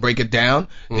Lynn helped break it down.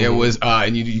 There was,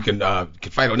 and you can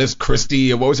fight on this.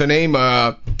 Christy, what was her name?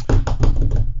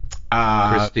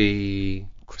 Christy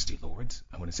Lords.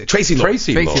 want to say Tracy Lords.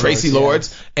 Tracy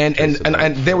Lords. And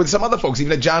there were some other folks,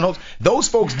 even at John Holmes. Those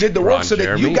folks did the work Ron so that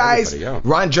Jeremy, you guys, everybody,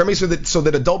 Ron Jeremy, so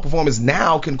that adult performers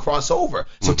now can cross over.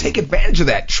 So take advantage of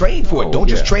that. Train for it. Don't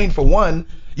just train for one.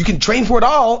 You can train for it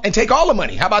all and take all the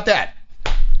money. How about that?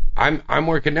 I'm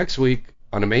working next week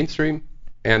on a mainstream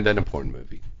and then a porn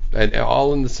movie, and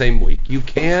all in the same week. You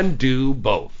can do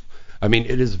both. I mean,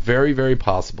 it is very, very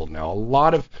possible now. A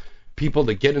lot of people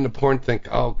that get into porn think,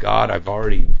 oh God, I've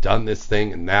already done this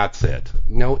thing and that's it.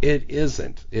 No, it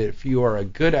isn't. If you are a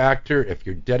good actor, if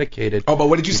you're dedicated. Oh, but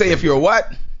what did you say? If you're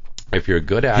what? If you're a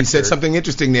good actor. He said something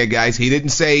interesting there, guys. He didn't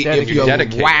say if you're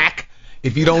dedicated. whack,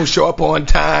 if you don't show up on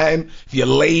time, if you're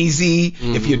lazy,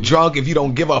 if you're drunk, if you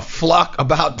don't give a fluck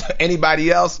about anybody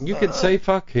else. You can say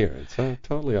fuck here. It's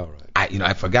totally all right.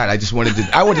 I forgot. I wanted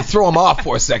to throw him off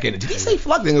for a second. Did he say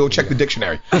fluck? Then go check the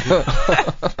dictionary.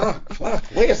 Fluck.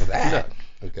 Where's that?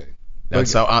 No. Okay. No,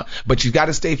 so, but you got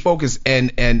to stay focused,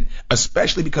 and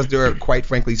especially because there are, quite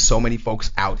frankly, so many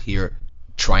folks out here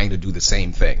trying to do the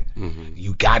same thing.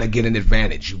 You got to get an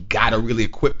advantage. You got to really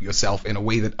equip yourself in a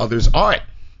way that others aren't,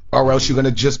 or else you're going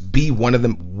to just be one of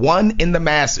them, one in the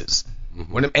masses.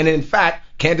 And in fact,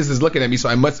 Candace is looking at me, so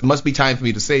I must be time for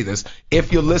me to say this.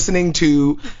 If you're listening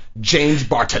to James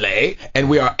Bartolet, and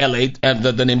we are LA, and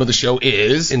the name of the show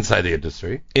is Inside the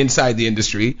Industry. Inside the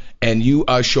Industry, and you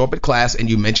show up at class and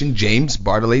you mention James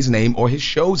Bartolet's name or his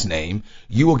show's name,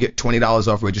 you will get $20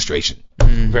 off registration.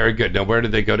 Very good. Now, where do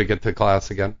they go to get the class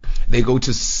again? They go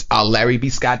to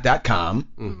LarryBScott.com.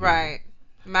 Right.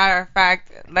 Matter of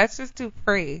fact, let's just do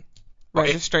free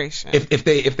registration. If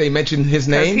they mention his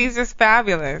name, he's just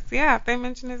fabulous. Yeah, if they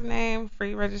mention his name,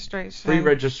 free registration. Free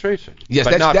registration. Yes,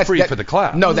 but that's free for the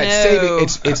class. No, that's saving.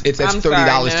 It's that's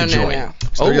 $30 to join. No.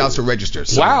 It's $30 to register.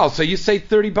 So. Wow, so you save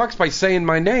 $30 by saying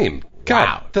my name. God,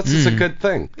 Wow. this is a good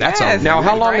thing. That's Yes. all. Now,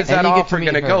 how long is that And you get offer to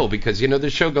going to meet go? her. Because, the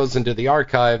show goes into the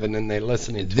archive, and then they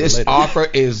listen to This it later. offer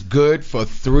is good for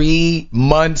 3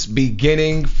 months,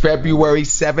 beginning February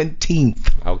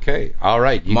 17th. Okay, all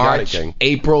right, you March, got it, gang.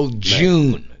 April,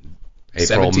 June.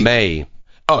 April, 17th. May.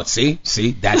 Oh, see,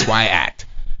 that's why I act.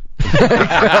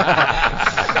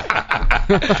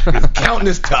 Counting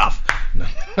is tough.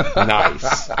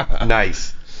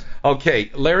 Nice. Okay,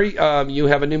 Larry, you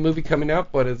have a new movie coming out.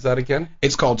 What is that again?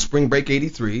 It's called Spring Break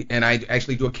 '83, and I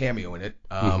actually do a cameo in it.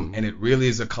 And it really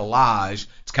is a collage.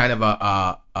 It's kind of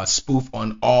a spoof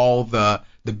on all the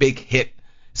big hit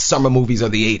summer movies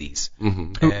of the '80s.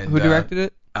 Who directed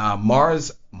it?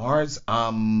 Mars.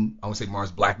 I would say Mars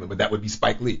Blackman, but that would be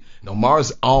Spike Lee. No,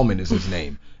 Mars Allman is his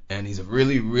name. And he's a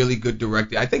really, really good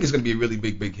director. I think it's going to be a really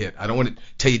big hit. I don't want to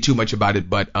tell you too much about it,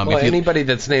 but Well, anybody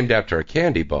that's named after a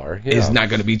candy bar is not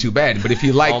going to be too bad. But if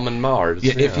you like Almond Mars,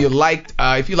 if you liked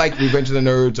Revenge of the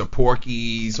Nerds or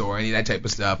Porky's or any of that type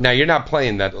of stuff, Now you're not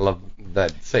playing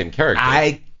that same character.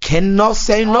 I cannot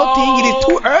say nothing. It is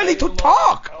too early to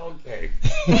talk. Okay.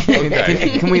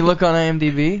 Can we look on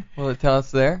IMDb? Will it tell us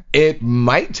there? It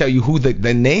might tell you who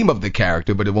the name of the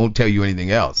character, but it won't tell you anything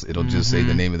else. It'll just say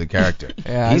the name of the character.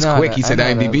 Yeah, I He's know quick. how He that- said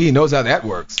I know IMDb. He knows how that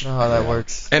works. I know how that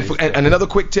works. And another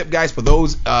quick tip, guys, for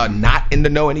those not in the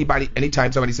know,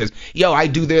 anytime somebody says, yo, I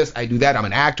do this, I do that, I'm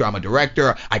an actor, I'm a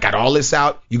director, I got all this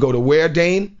out, you go to where,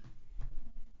 Dane?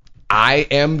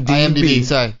 IMDb,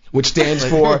 sorry. which stands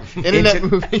for Internet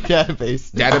Movie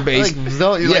Database. Database.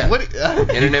 Like, what?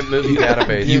 Internet Movie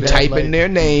Database. You Yeah, type like- in their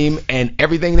name, and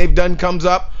everything they've done comes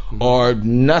up, or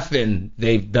nothing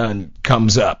they've done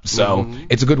comes up. So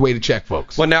it's a good way to check,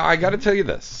 folks. Well, now I got to tell you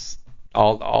this.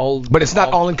 But it's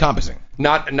not all-encompassing.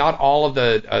 Not all of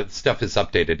the stuff is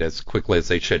updated as quickly as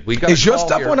they should. We got Is your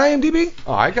stuff on IMDb?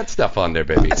 Oh, I got stuff on there,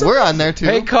 baby. We're on there too.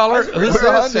 Hey, caller, who's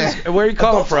We're on this? there. Where are you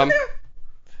calling from?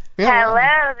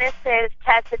 Hello, this is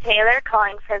Tessa Taylor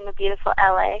calling from the beautiful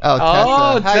LA. Oh,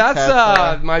 Oh, Tessa. Hi,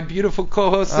 Tessa, my beautiful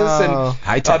co-hostess Oh. and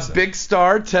Hi, Tessa. a big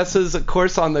star. Tessa's, of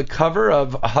course, on the cover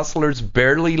of Hustler's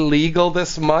Barely Legal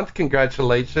this month.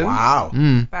 Congratulations. Wow.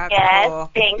 That's Yes,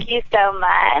 cool. thank you so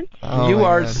much. Oh, You my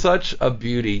are God. such a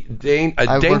beauty. Dane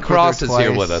I've Dane worked with Cross her is here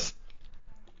twice. with us.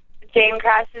 Dame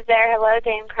Cross is there. Hello,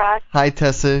 Dame Cross. Hi,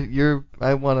 Tessa.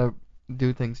 I want to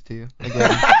do things to you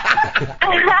again.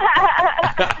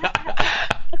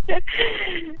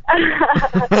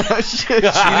 She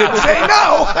didn't say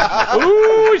no.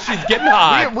 Ooh, she's getting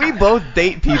hot. we both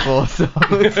date people, so.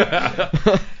 Now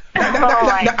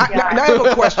I have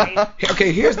a question.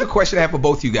 Okay, here's the question I have for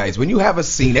both you guys. When you have a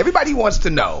scene, everybody wants to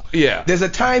know. Yeah. There's a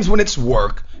times when it's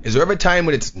work. Is there ever a time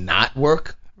when it's not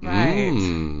work? Right.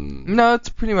 No, it's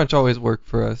pretty much always work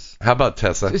for us. How about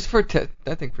Tessa? It's for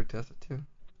I think for Tessa too.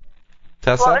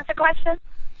 Tessa? What was the question?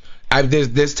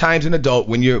 There's times in adult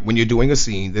when you're doing a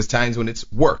scene. There's times when it's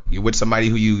work. You're with somebody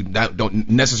who you don't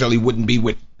necessarily wouldn't be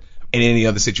with in any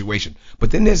other situation.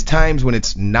 But then there's times when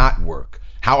it's not work.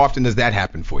 How often does that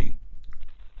happen for you?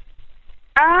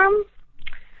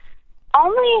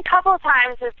 Only a couple of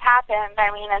times it's happened.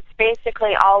 I mean, it's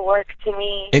basically all work to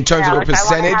me. In terms of the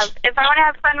percentage? If I want to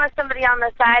have fun with somebody on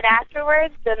the side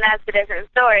afterwards, then that's a different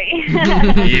story.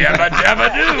 Yabba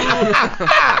dabba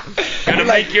do. Gonna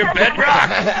make your bed rock.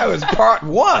 That was part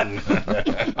 1.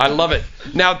 I love it.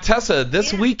 Now, Tessa,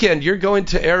 this weekend you're going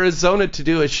to Arizona to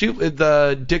do a shoot with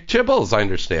Dick Chibbles, I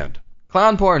understand.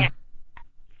 Clown porn.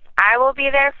 I will be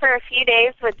there for a few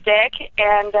days with Dick,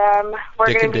 and we're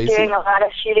Dick going and to be Daisy? doing a lot of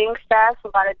shooting stuff, a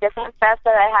lot of different stuff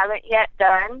that I haven't yet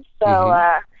done. So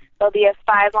there'll be a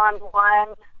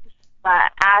 5-on-1,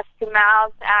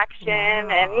 ass-to-mouth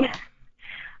action, and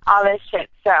all this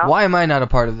shit. So Why am I not a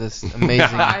part of this amazing,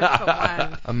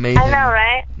 5-to-1. amazing I know,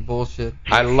 right? bullshit?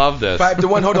 I love this.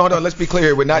 5-to-1. Hold on. Let's be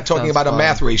clear. We're not talking sounds about a fun.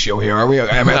 math ratio here, are we? A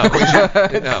math ratio?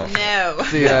 No. No.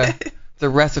 It's a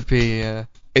recipe.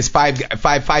 It's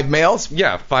five males?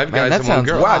 Yeah, 5 Man, guys that and 1 sounds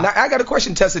girl. Wow. Now, I got a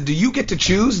question, Tessa. Do you get to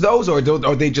choose those, or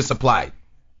are they just applied?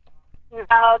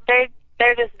 No,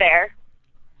 they're just there.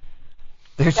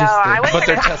 They're So just I wish But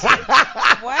they're I could- tested.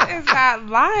 What is that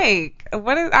like?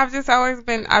 I've just always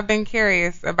been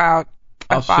curious about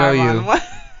a I'll show you. 5-on-1.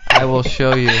 I will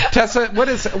show you. Tessa, what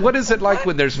is it like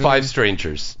when there's 5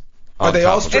 strangers? Are on they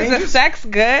top all of it? strangers? Is the sex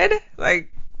good? Like,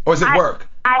 Or is it work?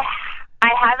 I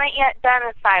haven't yet done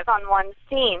a 5-on-1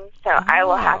 scene, so I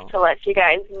will have to let you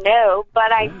guys know.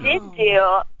 But I did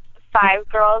do 5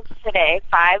 girls today,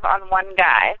 5 on 1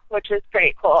 guy, which was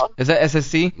pretty cool. Is that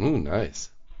SSC? Ooh, nice.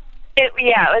 It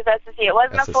was SSC. It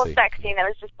wasn't a full SSC. sex scene. It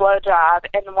was just blowjob,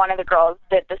 and one of the girls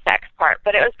did the sex part.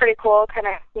 But it was pretty cool, kind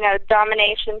of,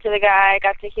 domination to the guy. I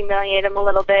got to humiliate him a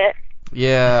little bit.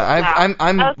 Yeah,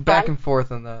 I'm That was back fun. and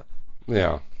forth on that.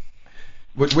 Yeah.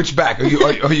 Which back? Are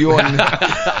you on?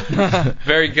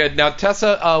 Very good. Now,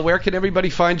 Tessa, where can everybody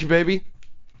find you, baby?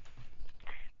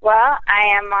 Well,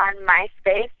 I am on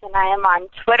MySpace, and I am on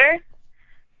Twitter.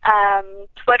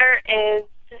 Twitter is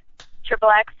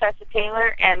XXX Tessa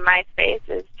Taylor, and MySpace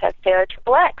is Tessa Taylor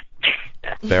XXX.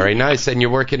 Very nice. And you're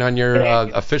working on your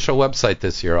official website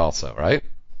this year also, right?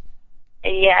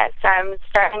 Yes, I'm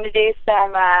starting to do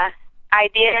some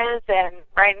ideas and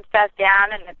writing stuff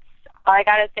down, and all I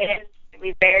gotta say is to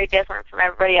be very different from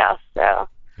everybody else. So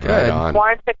Good. Right on.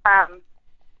 more to come.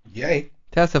 Yay.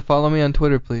 Tessa, follow me on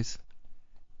Twitter, please.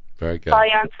 Very good. Follow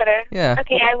you on Twitter. Yeah.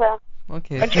 Okay, I will.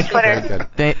 Okay. What's your Very Twitter?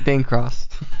 good. Dane Cross.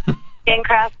 Dan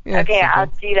Cross. Yeah, Okay, simple. I'll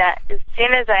do that as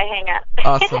soon as I hang up.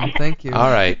 Awesome. Thank you.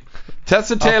 All right.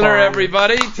 Tessa Taylor, follow you.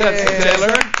 everybody. Tessa Taylor.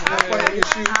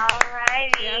 Alrighty.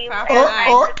 Yes, I'll Very follow nice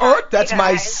you. to talk to That's you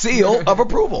my guys. seal of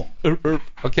approval.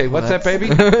 Okay, what's that, baby?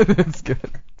 That's good.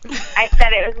 I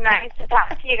said it was nice to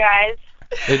talk to you guys.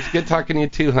 It's good talking to you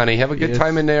too, honey. Have a good Yes.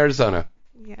 time in Arizona.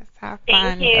 Yes, have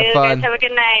fun. Thank you. Have fun. Guys have a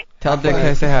good night. Tell Dick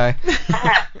I say hi.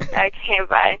 Okay,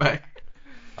 bye. Bye.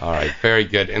 All right, very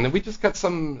good. And then we just got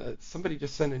somebody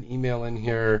just sent an email in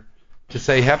here to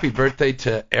say happy birthday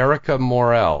to Erica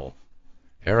Morel.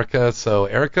 Erica,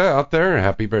 out there,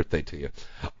 happy birthday to you.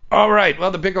 All right,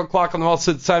 well, the big old clock on the wall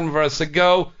said it's time for us to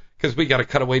go because we got to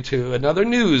cut away to another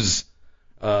news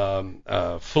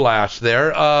flash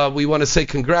there. We want to say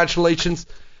congratulations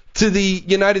to the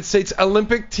United States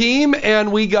Olympic team,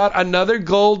 and we got another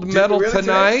gold medal we really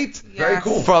tonight today? Very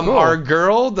cool. from Cool. our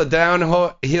girl, the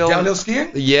downhill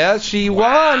skiing? Yeah, she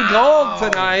won gold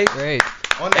tonight. Great.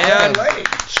 On the And LA.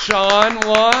 Sean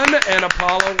won and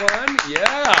Apollo won.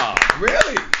 Yeah.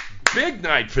 Really? Big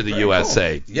night for the Very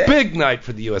USA. cool. Yeah. Big night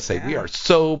for the USA. We are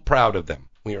so proud of them.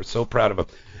 We are so proud of them.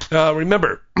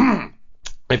 Remember,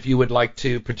 if you would like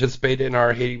to participate in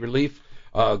our Haiti Relief,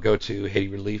 go to Haiti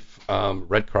Relief,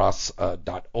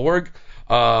 redcross.org.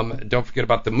 Don't forget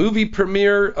about the movie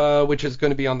premiere, which is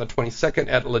going to be on the 22nd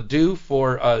at Ladue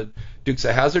for Dukes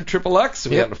of Hazzard XXX.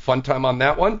 We had a fun time on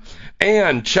that one.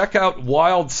 And check out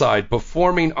Wildside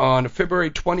performing on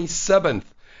February 27th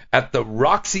at the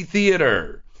Roxy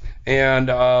Theater. And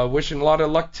wishing a lot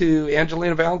of luck to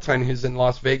Angelina Valentine, who's in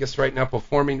Las Vegas right now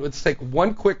performing. Let's take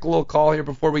one quick little call here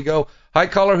before we go. Hi,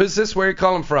 caller. Who's this? Where are you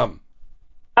calling from?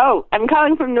 Oh, I'm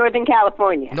calling from Northern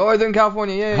California. Northern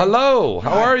California, yay. Hello.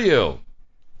 How are you?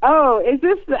 Oh, is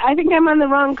this? I think I'm on the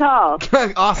wrong call.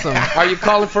 Awesome. Are you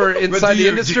calling for Inside the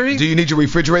Industry? Do you need your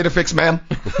refrigerator fixed, ma'am?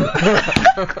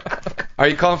 Are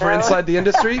you calling for Inside the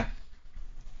Industry?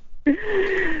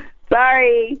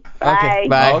 Sorry. Bye. Okay,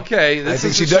 bye. Okay, I this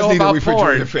think is she a does show need a about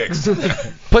refrigerator porn. fixed.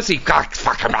 Pussy cock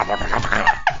fucking motherfucker.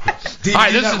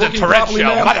 Hi, this is the Tourette show.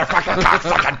 Motherfucker cock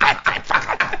fucking.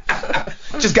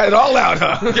 just got it all out,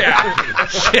 huh? Yeah.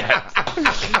 Shit.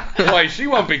 Boy, she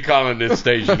won't be calling this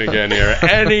station again here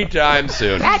anytime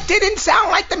soon. That didn't sound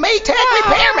like the Maytag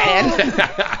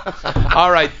repairman.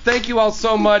 All right. Thank you all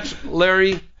so much,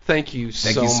 Larry. Thank you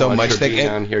so much for being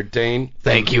on here, Dane.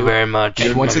 Thank you very much.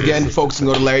 And once again, folks can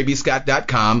go to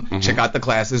LarryBScott.com, check out the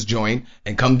classes, join,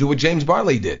 and come do what James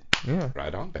Bartley did. Yeah.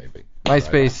 Right on, baby.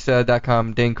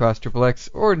 MySpace.com, Dane Cross XXX,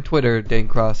 or on Twitter, Dane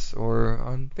Cross, or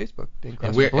on Facebook, Dane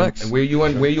Cross XXX. And where you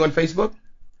on Facebook?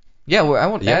 Yeah, well, I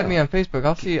won't add me on Facebook.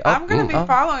 I'll see. I'm going to be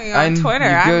following you on Twitter.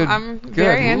 I'm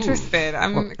very interested.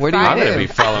 I'm excited. I'm going to be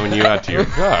following you out to your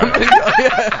car.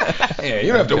 Yeah, you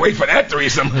don't have to wait for that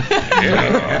threesome.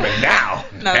 Now.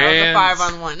 No, that was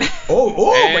a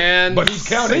 5-on-1. But he's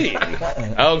counting.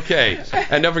 Okay.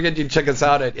 And don't forget you check us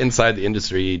out at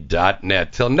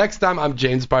InsideTheIndustry.net. Till next time, I'm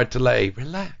James Bartolet.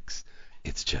 Relax.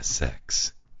 It's just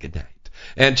sex. Good night.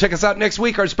 And check us out next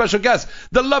week. Our special guests,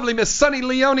 the lovely Miss Sunny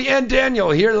Leone and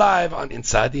Daniel, here live on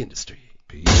Inside the Industry.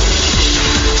 Peace.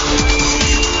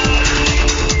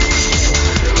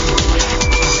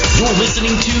 You're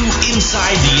listening to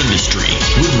Inside the Industry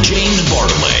with